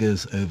of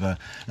figures, over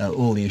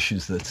all the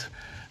issues that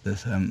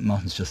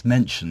Martin's just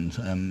mentioned,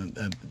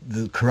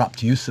 the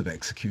corrupt use of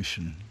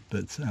execution,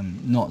 but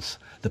not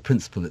the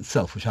principle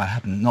itself, which I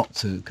happen not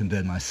to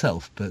condone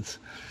myself, but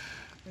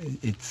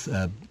it's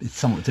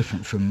somewhat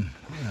different from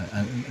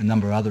a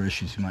number of other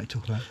issues you might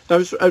talk about. I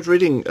was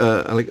reading,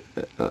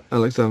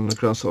 Alexander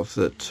Nekrasov,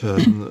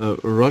 that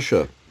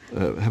Russia,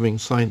 having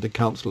signed the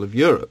Council of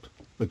Europe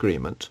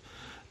agreement,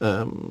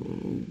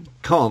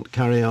 can't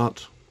carry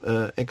out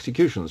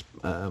executions.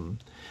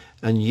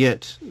 And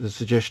yet the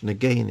suggestion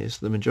again is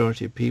the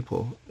majority of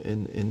people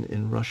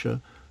in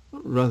Russia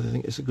rather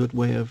think it's a good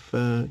way of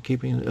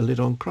keeping a lid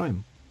on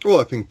crime. Well,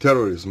 I think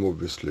terrorism,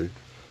 obviously,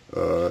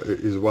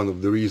 is one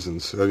of the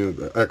reasons. I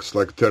mean, acts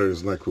like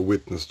terrorism, like we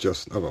witnessed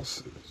just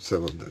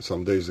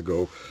some days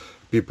ago,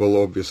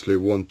 people obviously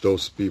want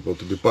those people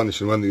to be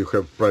punished. And when you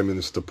have Prime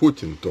Minister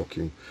Putin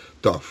talking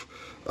tough,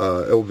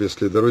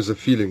 obviously there is a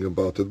feeling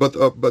about it.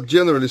 But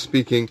generally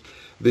speaking,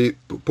 the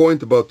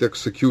point about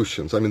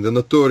executions, I mean, the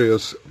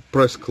notorious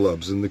press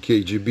clubs in the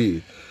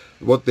KGB,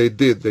 what they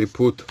did, they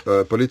put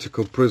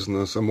political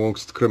prisoners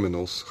amongst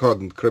criminals,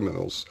 hardened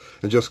criminals,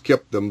 and just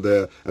kept them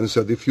there and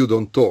said, if you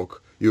don't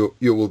talk, you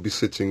will be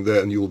sitting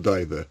there and you'll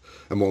die there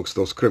amongst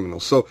those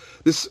criminals. So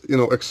this,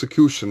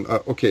 execution,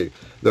 okay,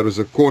 there is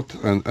a court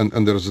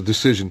and there is a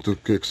decision to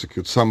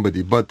execute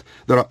somebody, but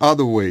there are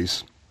other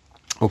ways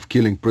of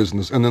killing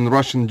prisoners. And in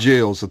Russian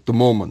jails at the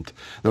moment,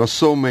 there are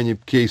so many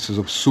cases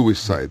of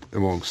suicide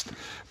amongst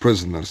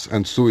prisoners,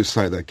 and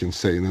suicide, I can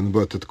say, in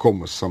inverted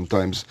commas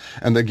sometimes.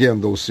 And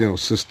again, those,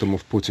 system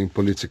of putting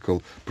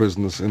political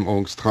prisoners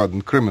amongst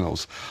hardened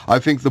criminals. I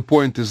think the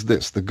point is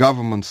this: the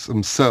governments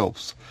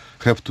themselves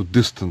have to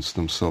distance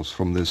themselves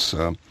from this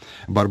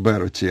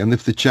barbarity. And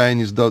if the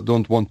Chinese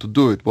don't want to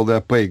do it, well,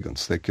 they're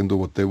pagans. They can do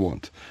what they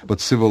want.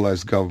 But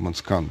civilized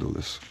governments can't do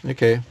this.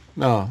 Okay.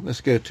 Now,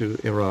 let's go to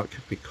Iraq,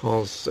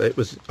 because it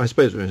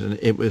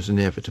was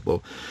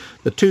inevitable.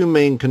 The 2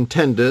 main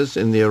contenders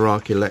in the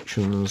Iraq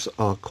elections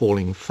are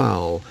calling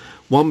foul.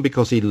 One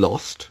because he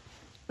lost,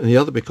 and the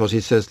other because he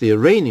says the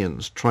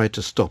Iranians tried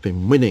to stop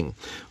him winning.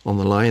 On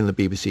the line, the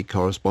BBC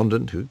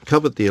correspondent who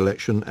covered the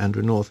election,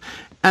 Andrew North.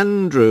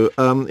 Andrew,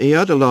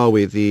 Iyad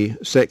Allawi, the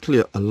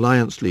secular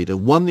alliance leader,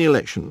 won the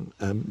election,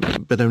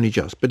 but only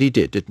just. But he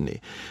did, didn't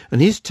he? And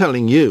he's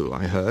telling you,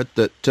 I heard,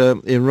 that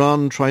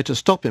Iran tried to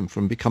stop him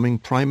from becoming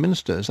prime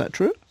minister. Is that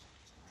true?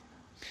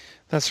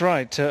 That's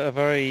right. A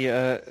very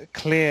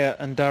clear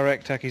and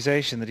direct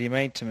accusation that he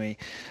made to me.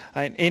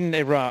 In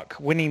Iraq,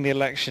 winning the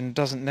election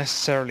doesn't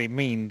necessarily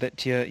mean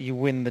that you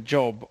win the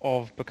job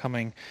of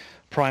becoming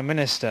prime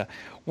minister.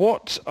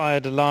 What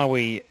Iyad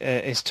Allawi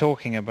is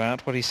talking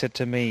about, what he said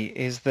to me,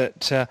 is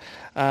that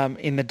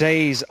in the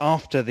days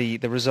after the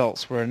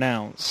results were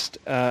announced,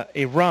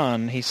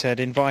 Iran, he said,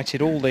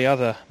 invited all the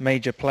other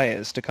major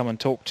players to come and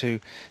talk to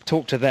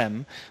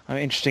them.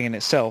 Interesting in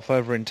itself,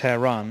 over in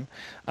Tehran,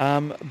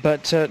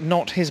 but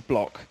not his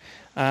bloc.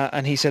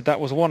 And he said that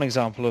was one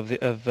example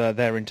of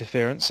their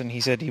interference, and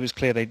he said he was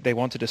clear they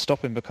wanted to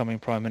stop him becoming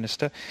prime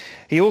minister.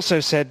 He also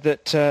said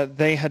that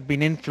they had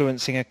been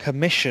influencing a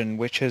commission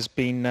which has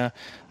been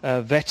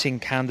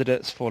vetting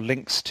candidates for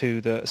links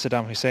to the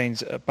Saddam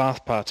Hussein's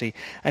Ba'ath Party,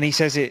 and he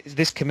says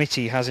this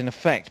committee has in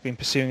effect been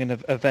pursuing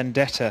a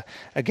vendetta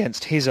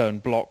against his own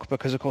bloc,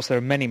 because of course there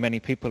are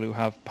many people who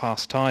have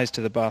past ties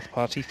to the Ba'ath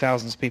Party.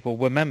 Thousands of people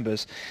were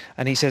members,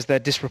 and he says they're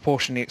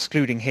disproportionately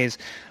excluding his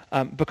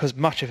because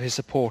much of his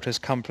support has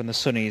come from the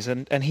Sunnis,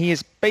 and he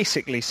is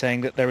basically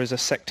saying that there is a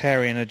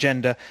sectarian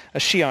agenda, a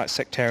Shiite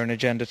sectarian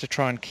agenda, to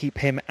try and keep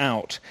him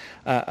out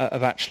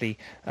of actually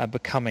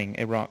becoming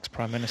Iraq's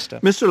prime minister.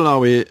 Mr.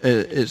 Allawi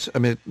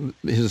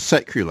he's a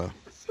secular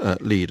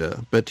leader,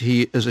 but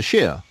he is a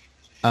Shia.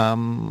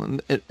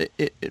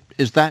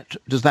 Does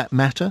that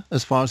matter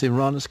as far as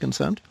Iran is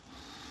concerned?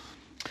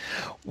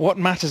 What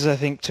matters, I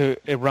think, to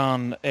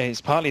Iran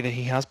is partly that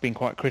he has been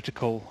quite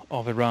critical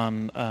of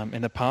Iran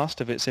in the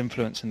past, of its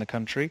influence in the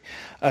country.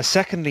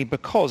 Secondly,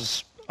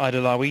 because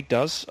Aydalawi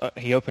does,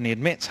 he openly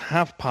admits,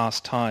 have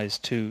past ties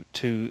to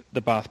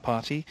the Ba'ath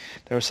Party.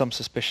 There are some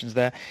suspicions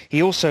there.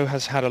 He also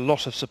has had a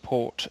lot of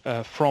support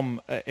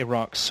from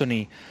Iraq's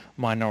Sunni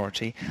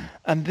minority.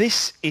 And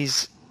this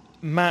is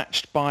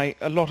matched by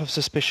a lot of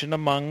suspicion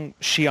among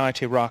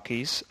Shiite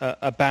Iraqis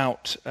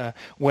about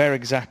where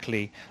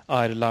exactly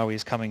Aydalawi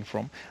is coming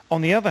from.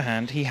 On the other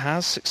hand, he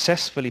has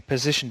successfully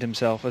positioned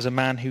himself as a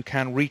man who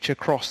can reach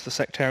across the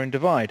sectarian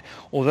divide.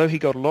 Although he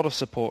got a lot of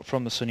support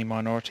from the Sunni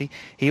minority,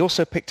 he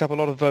also picked up a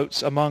lot of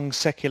votes among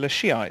secular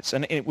Shiites,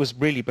 and it was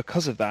really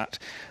because of that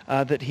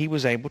that he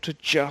was able to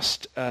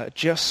just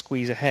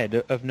squeeze ahead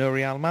of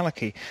Nouri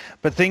al-Maliki.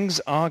 But things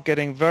are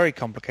getting very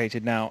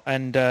complicated now,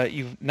 and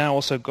you've now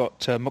also got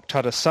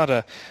Muqtada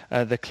Sadr,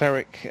 the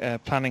cleric,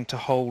 planning to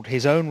hold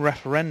his own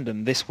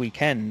referendum this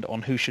weekend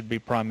on who should be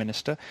Prime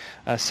Minister.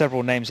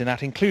 Several names in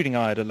that, including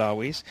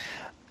Aydalawi's.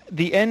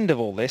 The end of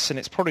all this, and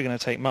it's probably going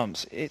to take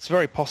months, it's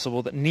very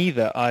possible that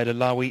neither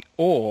Aydalawi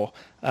or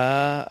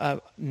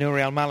Nouri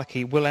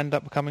al-Maliki will end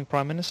up becoming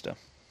Prime Minister.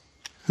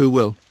 Who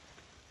will?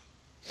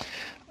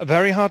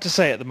 Very hard to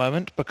say at the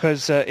moment,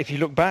 because if you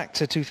look back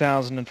to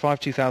 2005,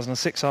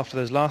 2006, after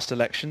those last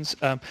elections,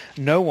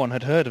 no one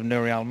had heard of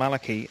Nouri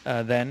al-Maliki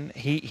then.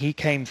 He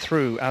came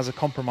through as a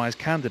compromise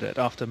candidate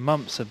after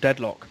months of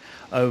deadlock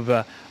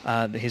over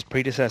his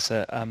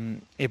predecessor,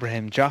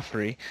 Ibrahim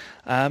Jafari,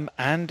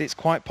 and it's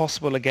quite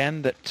possible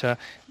again that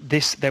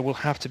there will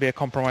have to be a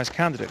compromise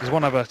candidate, because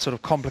one other sort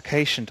of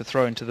complication to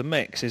throw into the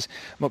mix is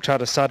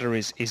Muqtada Sadr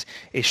is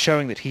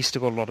showing that he's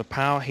still got a lot of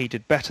power. He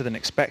did better than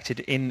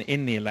expected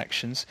in the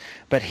elections,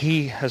 but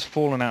he has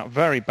fallen out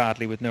very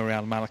badly with Nouri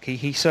al-Maliki.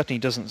 He certainly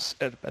doesn't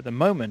at the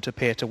moment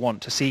appear to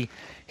want to see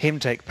him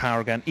take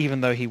power again,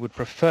 even though he would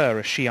prefer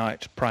a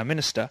Shiite prime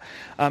minister.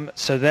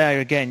 So there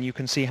again you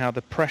can see how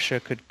the pressure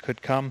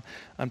could come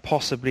and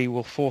possibly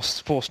will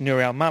force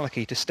Nouri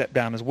al-Maliki to step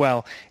down as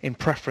well in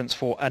preference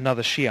for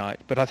another Shiite.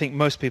 But I think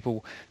most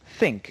people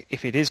think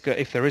if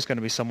there is going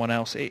to be someone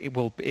else, it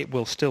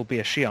will still be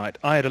a Shiite.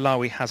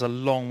 Aydalawi has a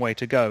long way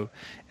to go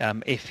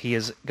if he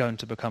is going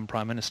to become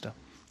prime minister.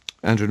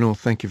 Andrew North,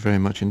 thank you very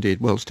much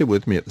indeed. Well, still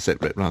with me at the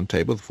Setbret Round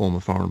Table, the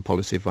former Foreign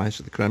Policy Advisor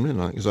to the Kremlin,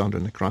 Alexander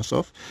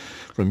Nekrasov,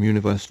 from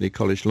University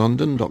College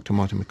London, Dr.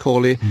 Martin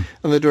Macaulay,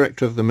 and the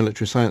Director of the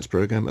Military Science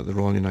Programme at the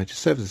Royal United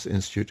Services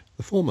Institute,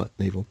 the former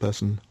naval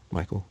person,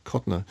 Michael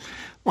Kotner.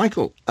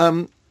 Michael,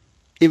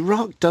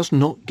 Iraq does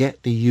not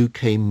get the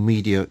UK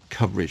media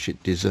coverage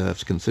it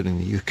deserves, considering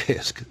the UK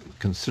has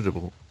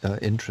considerable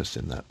interest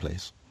in that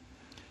place.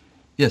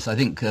 Yes, I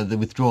think the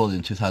withdrawal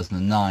in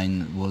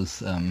 2009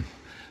 was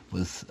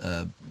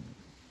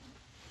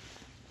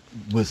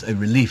a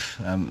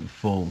relief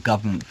for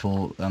government,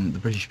 for the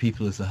British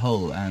people as a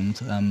whole,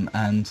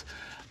 and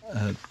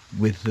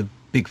with the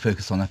big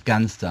focus on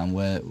Afghanistan,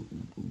 where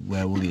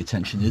all the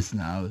attention is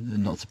now,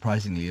 not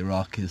surprisingly,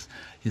 Iraq is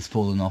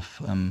fallen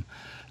off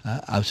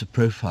out of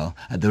profile.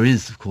 There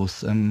is, of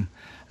course,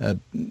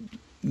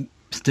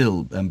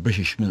 still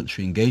British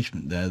military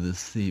engagement there.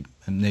 There's the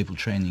naval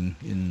training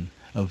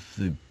of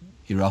the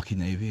Iraqi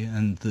Navy,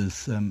 and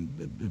there's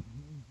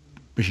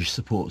British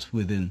support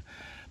within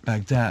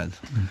Baghdad.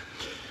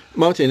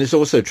 Martin, it's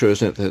also true,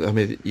 isn't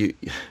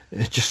it,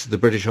 that just the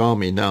British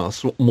Army now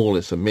more or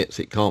less admits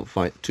it can't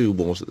fight two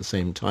wars at the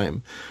same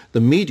time. The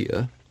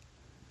media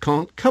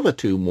can't cover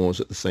two wars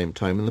at the same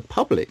time, and the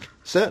public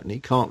certainly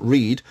can't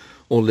read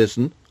or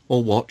listen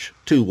or watch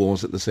two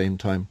wars at the same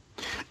time.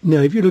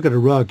 Now, if you look at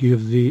Iraq, you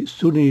have the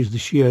Sunnis, the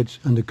Shiites,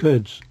 and the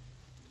Kurds,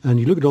 and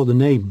you look at all the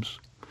names,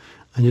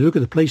 and you look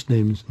at the place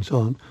names and so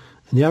on,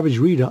 and the average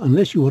reader,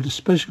 unless you want to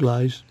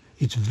specialise,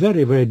 it's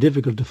very, very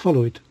difficult to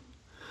follow it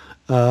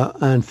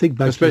and think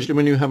back. Especially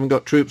when you haven't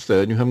got troops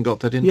there and you haven't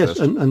got that interest.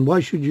 Yes, and why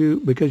should you?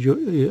 Because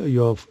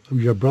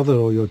your brother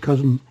or your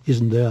cousin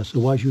isn't there, so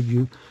why should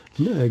you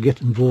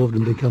get involved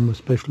and become a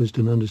specialist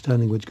in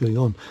understanding what's going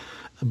on?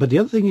 But the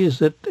other thing is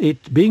that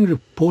it's being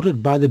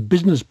reported by the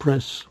business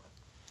press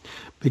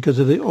because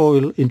of the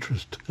oil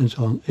interest and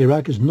so on.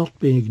 Iraq is not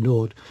being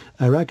ignored.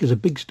 Iraq is a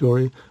big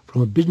story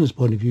from a business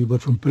point of view,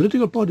 but from a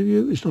political point of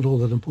view, it's not all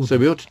that important. So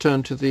we ought to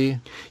turn to the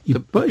you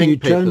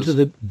pink turn papers. to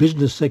the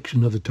business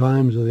section of the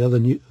Times or the other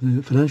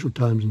Financial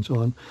Times and so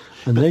on,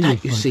 and but then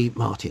that, you see,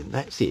 Martin,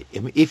 that's it. I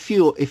mean, if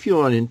you're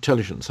an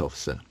intelligence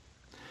officer,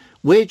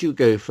 where do you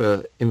go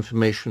for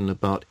information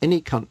about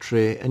any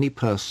country, any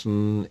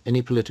person,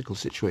 any political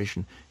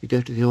situation? You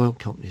go to the oil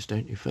companies,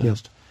 don't you, first?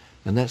 Yes.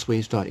 And that's where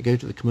you start. You go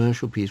to the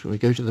commercial people, we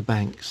go to the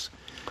banks.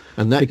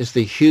 And that is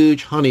the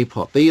huge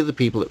honeypot. They are the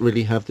people that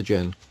really have the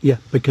gen. Yeah,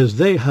 because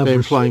they have... They're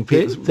employing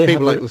people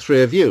like the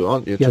three of you,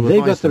 aren't you? Yeah,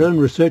 they've got their own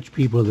research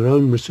people, their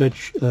own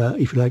research,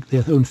 if you like,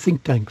 their own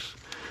think tanks.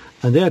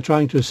 And they are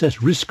trying to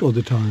assess risk all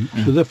the time.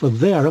 So therefore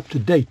they are up to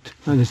date.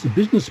 And it's the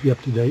business to be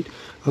up to date.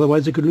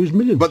 Otherwise they could lose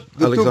millions. But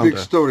the Alexander. two big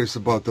stories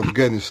about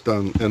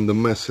Afghanistan and the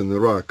mess in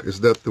Iraq is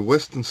that the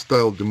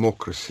Western-style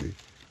democracy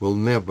will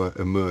never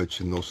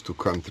emerge in those two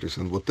countries.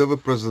 And whatever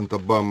President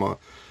Obama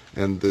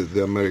and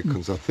the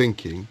Americans are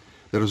thinking,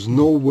 There is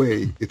no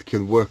way it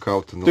can work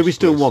out in those Do we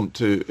still places. want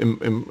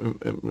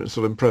to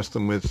sort of impress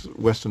them with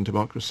Western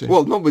democracy?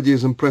 Well, nobody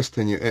is impressed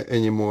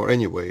anymore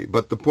anyway.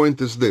 But the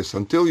point is this: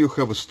 until you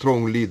have a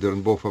strong leader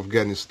in both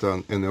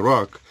Afghanistan and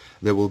Iraq,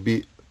 there will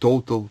be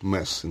total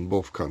mess in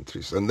both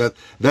countries, and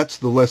that's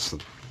the lesson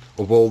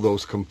of all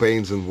those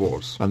campaigns and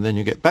wars. And then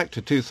you get back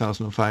to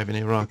 2005 in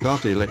Iraq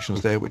after the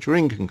elections there, which were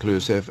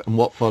inconclusive, and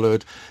what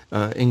followed,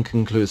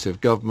 inconclusive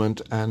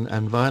government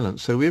and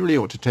violence. So we really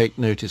ought to take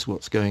notice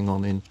what's going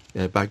on in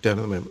Baghdad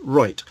at the moment.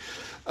 Right.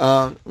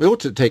 We ought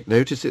to take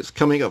notice it's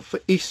coming up for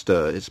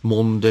Easter. It's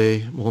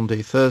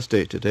Maundy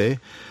Thursday today.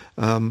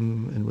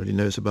 Everybody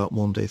knows about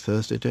Maundy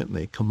Thursday, don't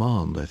they?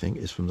 Command, I think,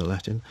 is from the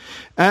Latin.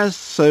 As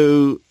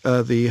so,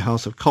 the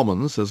House of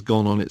Commons has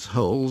gone on its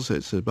holes.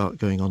 It's about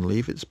going on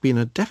leave. It's been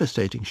a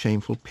devastating,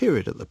 shameful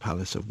period at the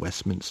Palace of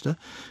Westminster.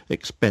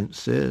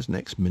 Expenses and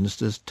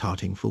ex-ministers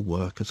touting for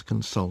work as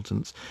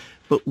consultants.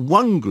 But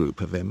one group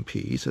of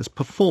MPs has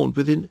performed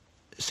with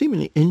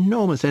seemingly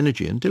enormous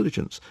energy and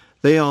diligence.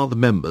 They are the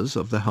members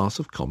of the House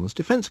of Commons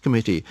Defence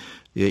Committee,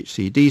 the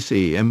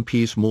HCDC,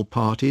 MPs from all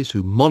parties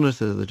who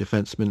monitor the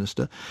Defence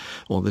Minister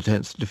or the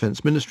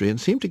Defence Ministry and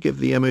seem to give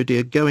the MOD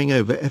a going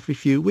over every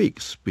few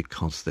weeks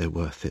because they're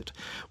worth it.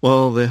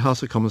 Well, the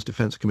House of Commons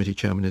Defence Committee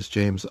Chairman is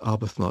James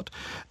Arbuthnot.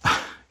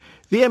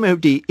 The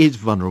MOD is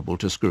vulnerable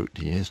to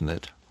scrutiny, isn't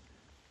it?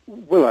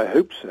 Well, I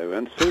hope so,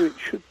 and so it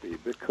should be,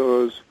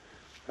 because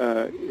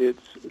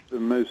it's the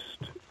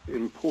most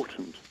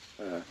important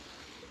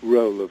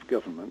role of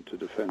government to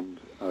defend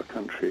our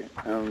country,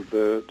 and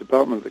the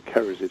department that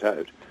carries it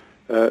out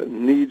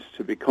needs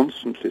to be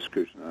constantly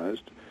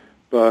scrutinized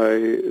by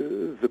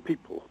the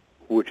people,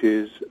 which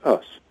is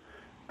us.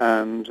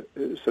 And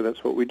so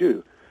that's what we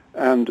do.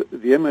 And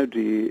the MOD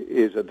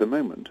is at the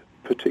moment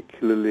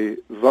particularly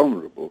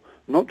vulnerable,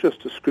 not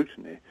just to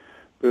scrutiny,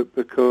 but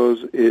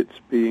because it's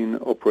been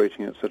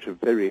operating at such a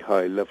very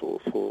high level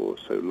for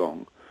so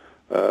long,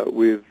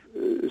 with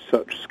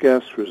such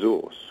scarce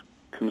resource,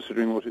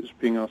 considering what it's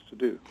being asked to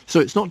do. So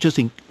it's not just,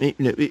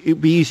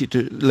 it'd be easy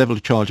to level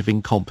a charge of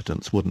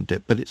incompetence, wouldn't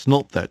it? But it's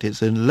not that.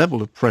 It's a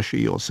level of pressure,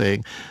 you're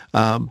saying,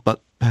 but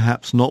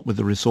perhaps not with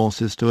the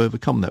resources to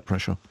overcome that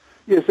pressure.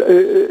 Yes,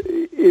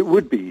 it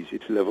would be easy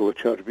to level a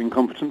charge of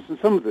incompetence, and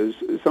some of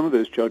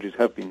those charges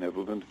have been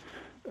levelled and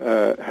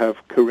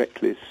have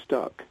correctly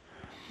stuck.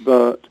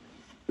 But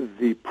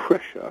the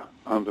pressure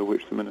under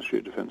which the Ministry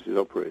of Defence is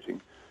operating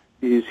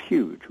is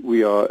huge.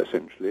 We are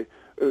essentially,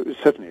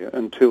 certainly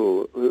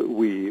until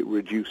we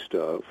reduced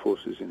our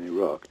forces in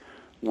Iraq,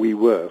 we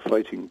were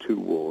fighting two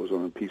wars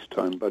on a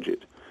peacetime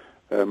budget.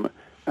 And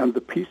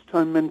the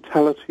peacetime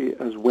mentality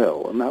as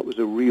well, and that was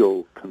a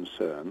real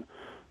concern,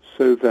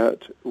 so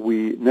that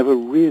we never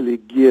really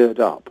geared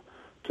up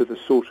to the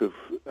sort of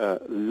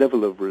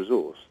level of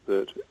resource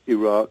that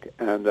Iraq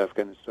and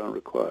Afghanistan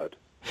required.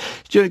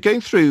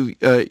 Going through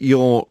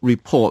your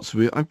reports,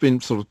 I've been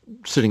sort of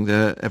sitting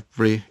there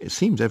every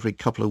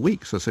couple of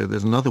weeks or so.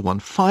 There's another one.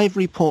 5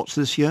 reports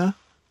this year,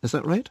 is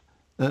that right?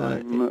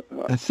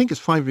 I think it's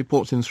 5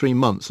 reports in 3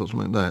 months or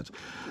something like that.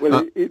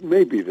 Well, it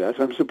may be that.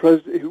 I'm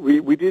surprised.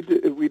 We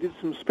did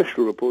some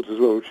special reports as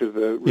well, which are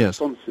the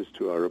responses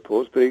to our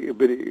reports, but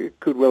it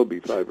could well be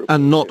 5 reports.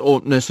 And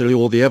not necessarily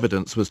all the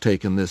evidence was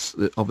taken this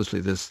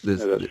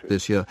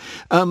year.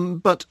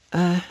 But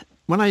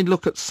when I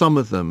look at some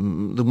of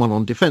them, the one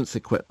on defence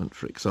equipment,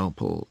 for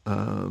example,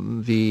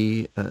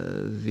 the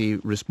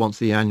response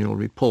to the annual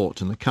report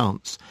and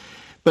accounts,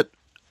 but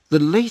the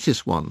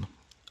latest one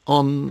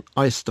on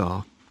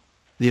ISTAR,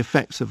 the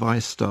effects of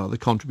ISTAR, the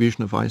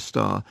contribution of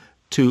ISTAR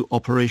to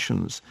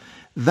operations,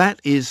 that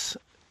is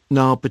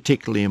now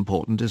particularly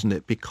important, isn't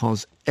it?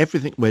 Because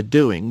everything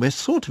we're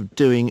sort of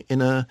doing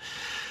in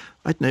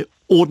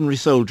ordinary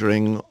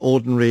soldiering,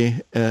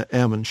 ordinary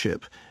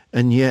airmanship,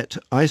 and yet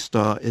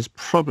ISTAR is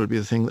probably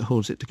the thing that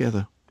holds it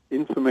together.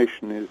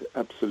 Information is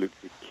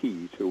absolutely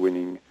key to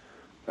winning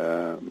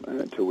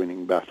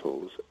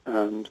battles,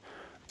 and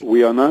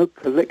we are now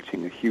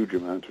collecting a huge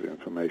amount of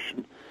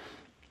information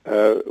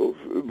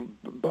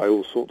by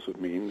all sorts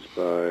of means,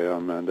 by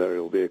unmanned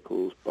aerial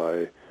vehicles,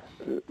 by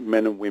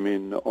men and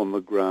women on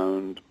the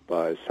ground,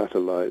 by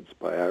satellites,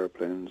 by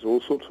aeroplanes,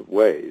 all sorts of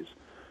ways.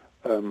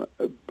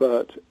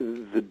 But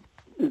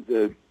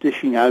the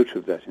dishing out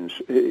of that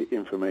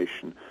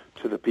information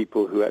to the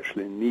people who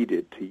actually need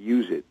it, to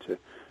use it, to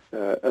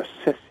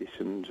assess it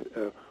and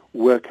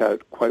work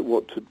out quite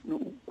what to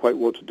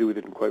do with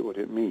it and quite what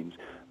it means.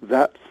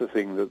 That's the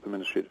thing that the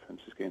Ministry of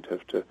Defence is going to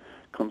have to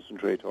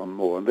concentrate on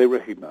more, and they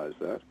recognise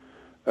that.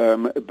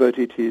 But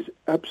it is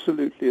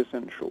absolutely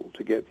essential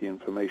to get the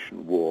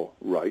information war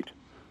right,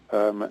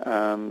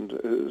 and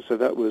so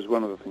that was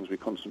one of the things we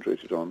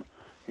concentrated on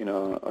in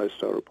our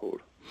ISTAR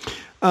report.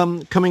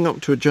 Coming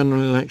up to a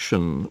general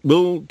election,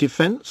 will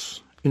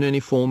defence in any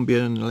form be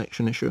an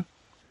election issue?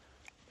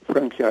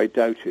 Frankly, I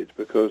doubt it,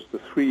 because the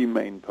 3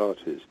 main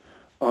parties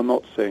are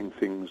not saying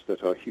things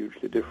that are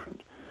hugely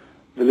different.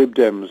 The Lib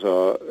Dems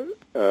are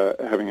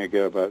having a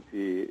go about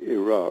the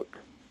Iraq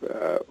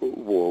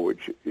war,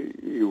 which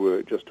you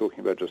were just talking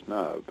about just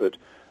now. But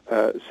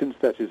since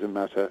that is a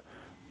matter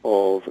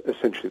of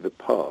essentially the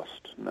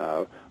past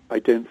now, I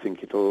don't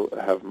think it'll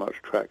have much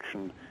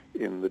traction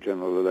in the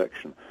general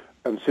election.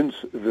 And since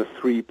the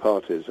three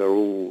parties are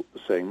all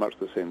saying much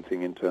the same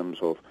thing in terms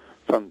of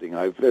funding,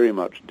 I very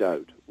much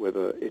doubt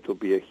whether it'll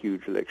be a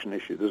huge election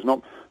issue. There's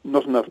not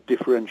enough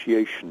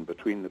differentiation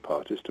between the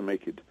parties to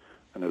make it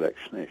an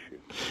election issue.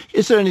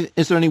 Is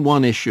there any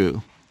one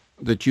issue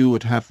that you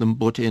would have them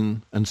put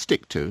in and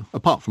stick to,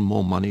 apart from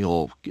more money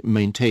or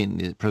maintain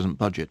the present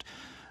budget,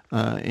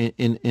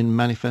 in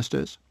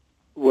manifestos?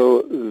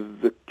 Well,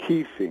 the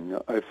key thing,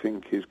 I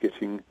think, is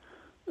getting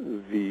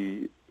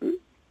the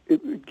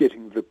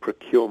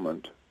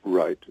procurement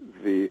right.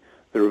 There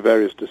are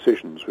various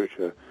decisions which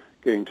are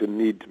going to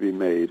need to be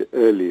made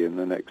early in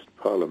the next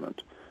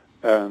Parliament,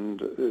 and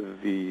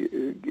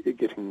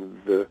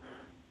getting the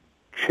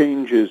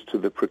changes to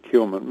the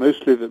procurement,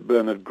 mostly that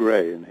Bernard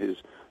Gray in his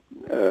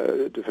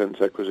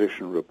defence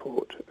acquisition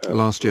report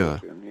last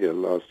year.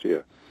 Last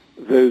year.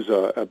 Those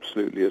are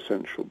absolutely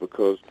essential,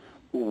 because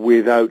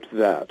without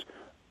that,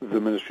 the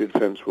Ministry of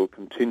Defence will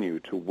continue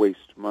to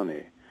waste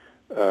money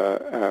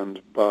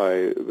and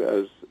buy,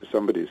 as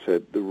somebody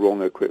said, the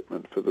wrong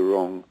equipment for the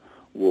wrong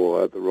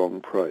war at the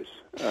wrong price.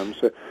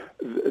 So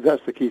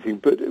that's the key thing.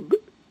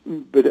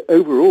 But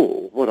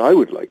overall, what I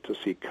would like to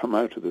see come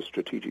out of the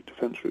Strategic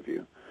Defence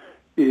Review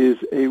is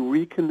a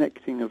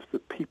reconnecting of the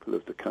people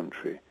of the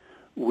country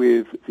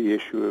with the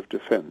issue of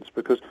defence,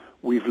 because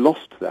we've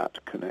lost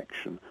that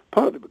connection,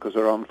 partly because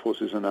our armed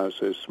forces are now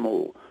so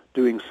small,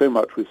 doing so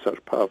much with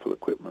such powerful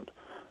equipment,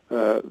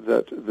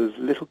 that there's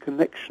little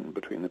connection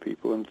between the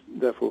people and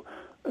therefore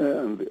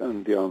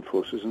and the armed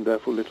forces, and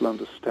therefore little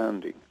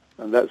understanding.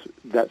 And that's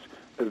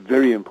a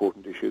very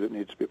important issue that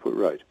needs to be put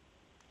right.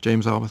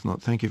 James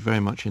Arbuthnot, thank you very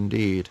much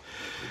indeed.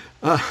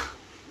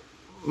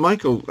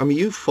 Michael, I mean,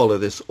 you follow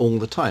this all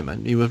the time,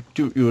 and you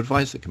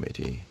advise the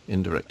committee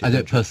indirectly. I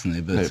don't personally,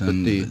 but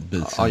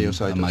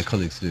my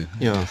colleagues do.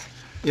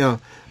 Yeah.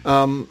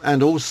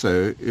 And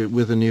also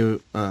with a new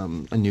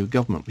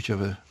government,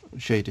 whichever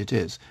shade it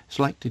is, it's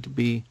likely to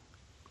be,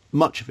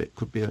 much of it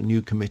could be a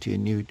new committee, a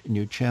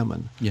new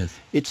chairman. Yes.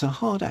 It's a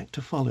hard act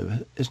to follow,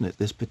 isn't it,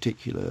 this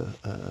particular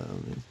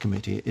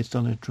committee? It's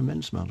done a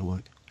tremendous amount of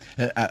work.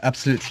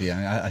 Absolutely.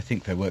 I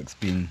think their work's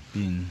been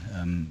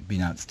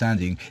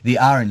outstanding. The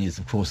irony is,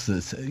 of course,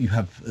 that you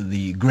have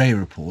the Gray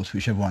report,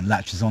 which everyone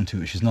latches onto,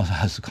 which is not a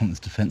House of Commons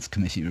Defence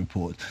Committee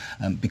report,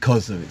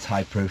 because of its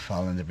high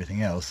profile and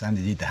everything else, and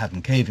indeed the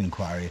Haddon Cave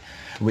inquiry,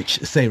 which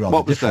say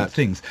rather different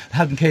things. The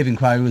Haddon Cave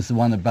inquiry was the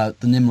one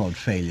about the Nimrod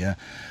failure,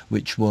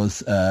 which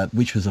was a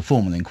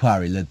formal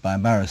inquiry led by a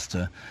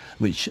barrister,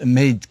 which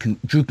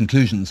drew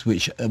conclusions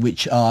which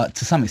are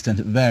to some extent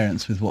at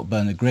variance with what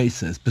Bernard Gray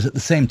says. But at the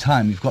same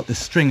time, you've got this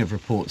string of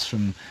reports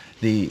from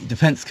the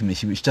Defence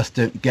Committee which just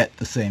don't get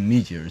the same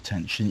media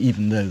attention,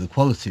 even though the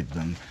quality of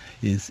them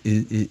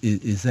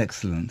is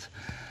excellent.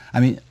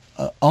 I mean,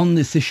 on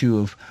this issue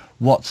of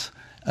what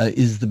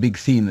is the big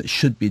theme that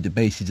should be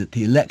debated at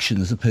the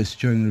election as opposed to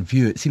during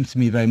review, it seems to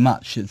me very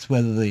much it's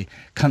whether the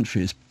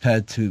country is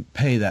prepared to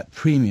pay that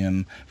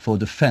premium for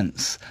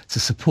defence to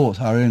support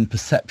our own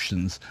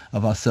perceptions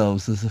of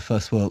ourselves as the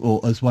first world,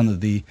 or as one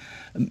of the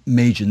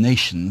major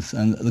nations,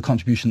 and the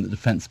contribution that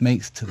defence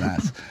makes to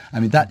that. I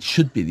mean, that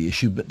should be the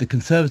issue, but the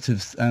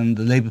Conservatives and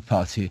the Labour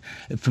Party,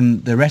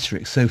 from their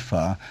rhetoric so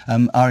far,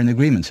 are in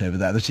agreement over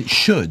that it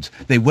should.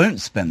 They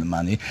won't spend the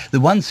money.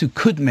 The ones who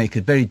could make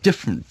a very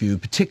different view,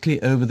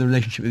 particularly over the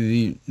relationship with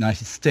the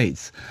United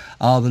States,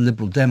 are the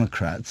Liberal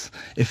Democrats,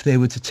 if they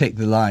were to take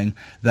the line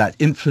that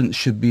influence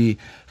should be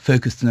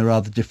focused in a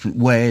rather different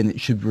way, and it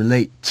should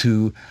relate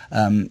to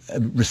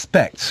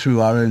respect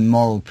through our own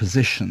moral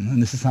position.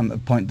 And this is a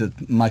point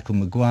that Michael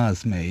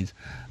Maguire's made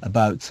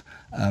about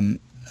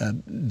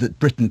that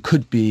Britain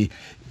could be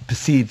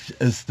perceived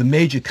as the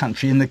major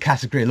country in the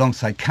category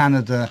alongside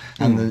Canada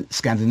and the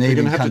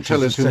Scandinavian countries. You're going to have to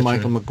tell us who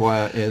Michael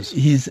Maguire is.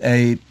 He's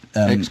a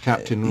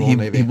ex-captain Royal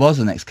Navy. He was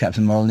an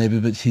ex-captain Royal Navy,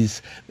 but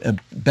he's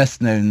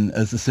best known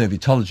as a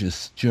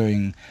Sovietologist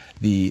during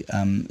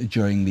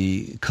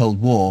the Cold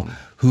War,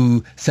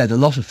 who said a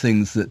lot of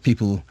things that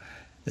people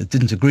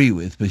didn't agree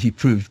with, but he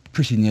proved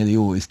pretty nearly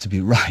always to be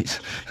right.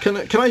 Can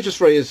I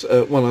just raise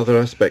one other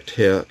aspect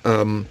here?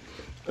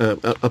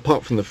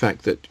 Apart from the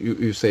fact that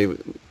you say,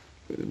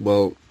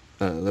 well,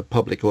 the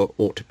public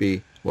ought to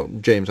be, well,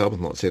 James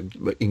Arbuthnot said,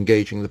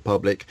 engaging the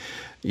public.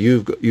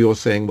 You're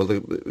saying, well,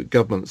 the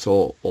governments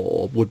or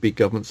would-be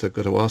governments have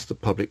got to ask the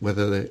public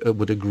whether they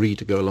would agree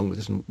to go along with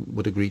this and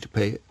would agree to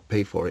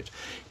pay for it.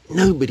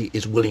 Nobody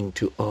is willing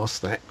to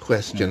ask that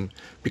question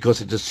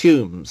because it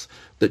assumes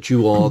that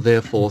you are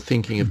therefore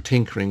thinking of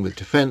tinkering with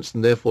defence,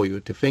 and therefore you're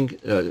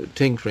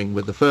tinkering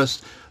with the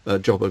first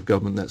job of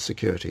government, that's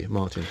security.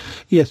 Martin?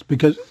 Yes,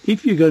 because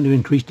if you're going to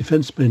increase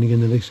defence spending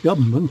in the next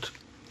government,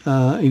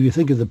 if you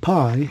think of the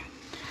pie,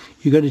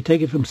 you're going to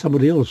take it from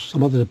somebody else,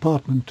 some other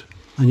department,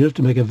 and you have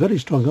to make a very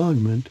strong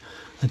argument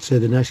that, say,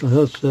 the National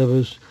Health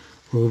Service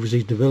or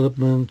overseas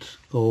development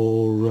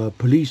or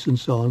police and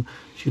so on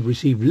should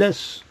receive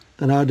less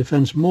than our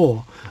defence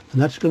more.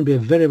 And that's going to be a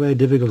very, very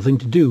difficult thing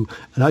to do.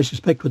 And I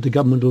suspect what the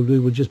government will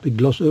do will just be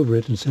gloss over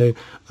it and say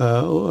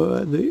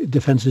the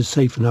defence is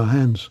safe in our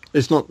hands.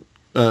 It's not,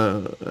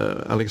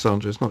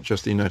 Alexander, it's not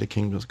just the United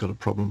Kingdom that's got a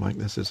problem like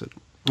this, is it?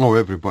 Oh,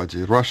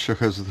 everybody. Russia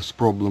has this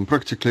problem.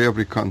 Practically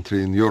every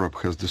country in Europe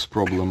has this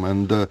problem.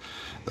 And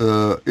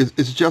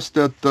it's just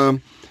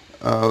that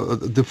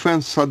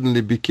defense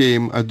suddenly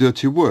became a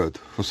dirty word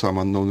for some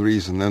unknown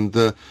reason.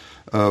 And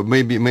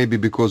maybe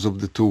because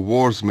of the two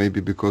wars, maybe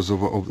because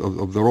of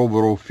the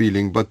overall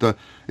feeling. But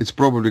it's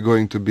probably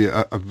going to be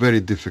a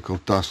very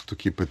difficult task to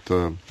keep it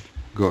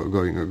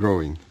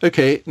growing.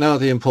 Okay, now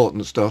the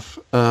important stuff.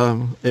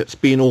 It's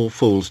been All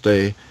Fool's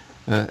Day,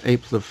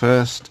 April the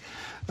 1st.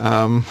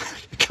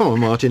 Come on,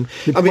 Martin.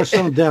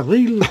 Poisson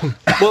d'avril.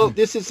 Well,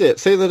 this is it.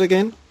 Say that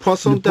again.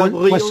 Poisson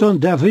d'avril. Poisson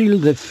d'avril,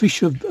 the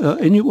fish of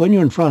when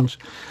you're in France.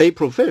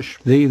 April fish.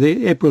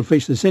 The April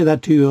fish. They say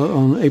that to you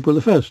on April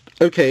the 1st.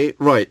 Okay,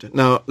 right.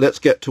 Now let's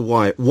get to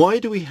why. Why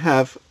do we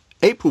have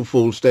April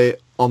Fool's Day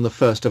on the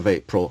 1st of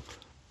April?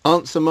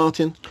 Answer,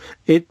 Martin.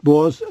 It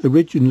was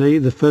originally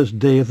the first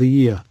day of the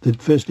year, the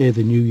first day of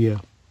the new year.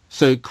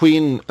 So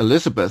Queen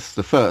Elizabeth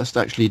I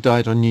actually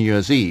died on New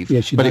Year's Eve,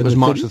 yes, but it was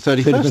March the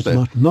 31st, though.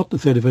 March, not the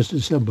 31st of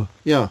December.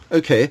 Yeah,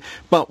 okay.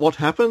 But what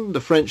happened?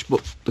 The French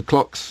put the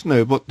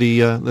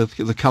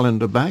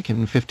calendar back in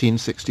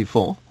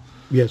 1564.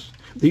 Yes.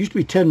 There used to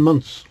be 10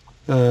 months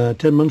in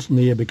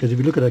the year, because if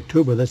you look at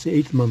October, that's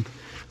the 8th month,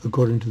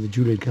 according to the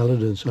Julian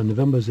calendar, and so on.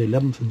 November is the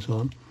 11th and so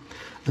on.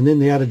 And then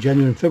they added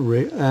January and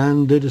February,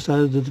 and they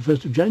decided that the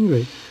 1st of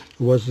January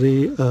was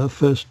the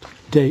first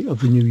day of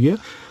the new year.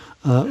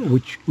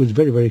 Which was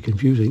very, very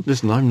confusing.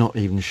 Listen, I'm not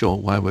even sure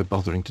why we're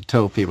bothering to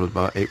tell people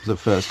about April the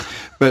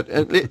 1st, but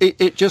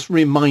it just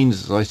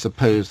reminds us, I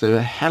suppose, there are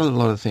a heck of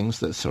a lot of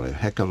things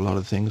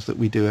that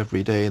we do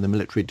every day, the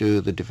military do,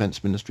 the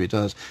Defence Ministry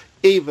does,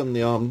 even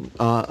the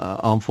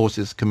Armed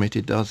Forces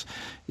Committee does,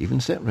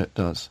 even SETRET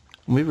does.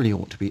 And we really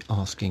ought to be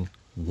asking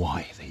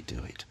why they do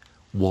it.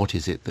 What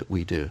is it that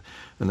we do?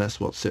 And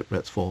that's what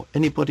SETRET's for.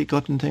 Anybody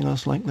got anything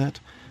else like that?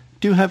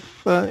 Do you have,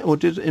 or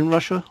did in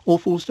Russia, All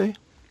Fool's Day?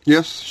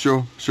 Yes,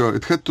 sure.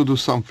 It had to do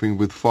something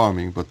with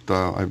farming, but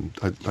I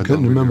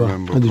don't remember.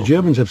 Remember. And the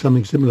Germans have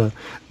something similar.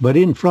 But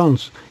in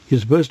France, you're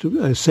supposed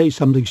to say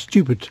something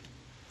stupid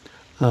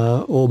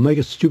or make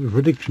a stupid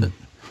prediction.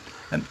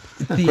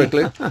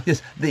 Quickly.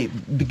 Yes, the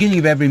beginning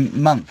of every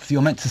month,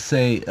 you're meant to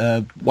say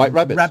white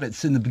rabbits.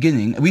 Rabbits in the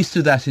beginning. We used to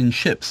do that in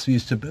ships. We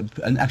used to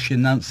and actually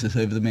announce it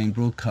over the main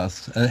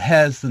broadcast.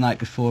 Hares the night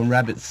before and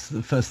rabbits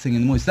the first thing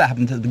in the morning. So that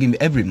happened at the beginning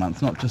of every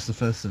month, not just the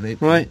 1st of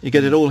April. Right, you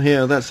get it all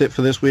here. That's it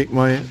for this week.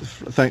 My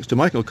thanks to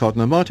Michael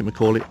Codner, Martin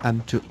Macaulay,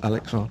 and to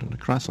Alexander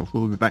Nekrasov.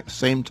 We'll be back the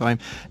same time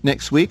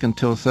next week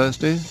until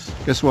Thursday.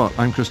 Guess what?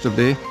 I'm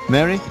Christopher Lee.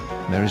 Mary's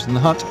in the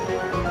hut.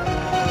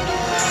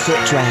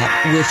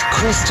 SITREP with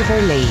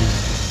Christopher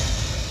Lee.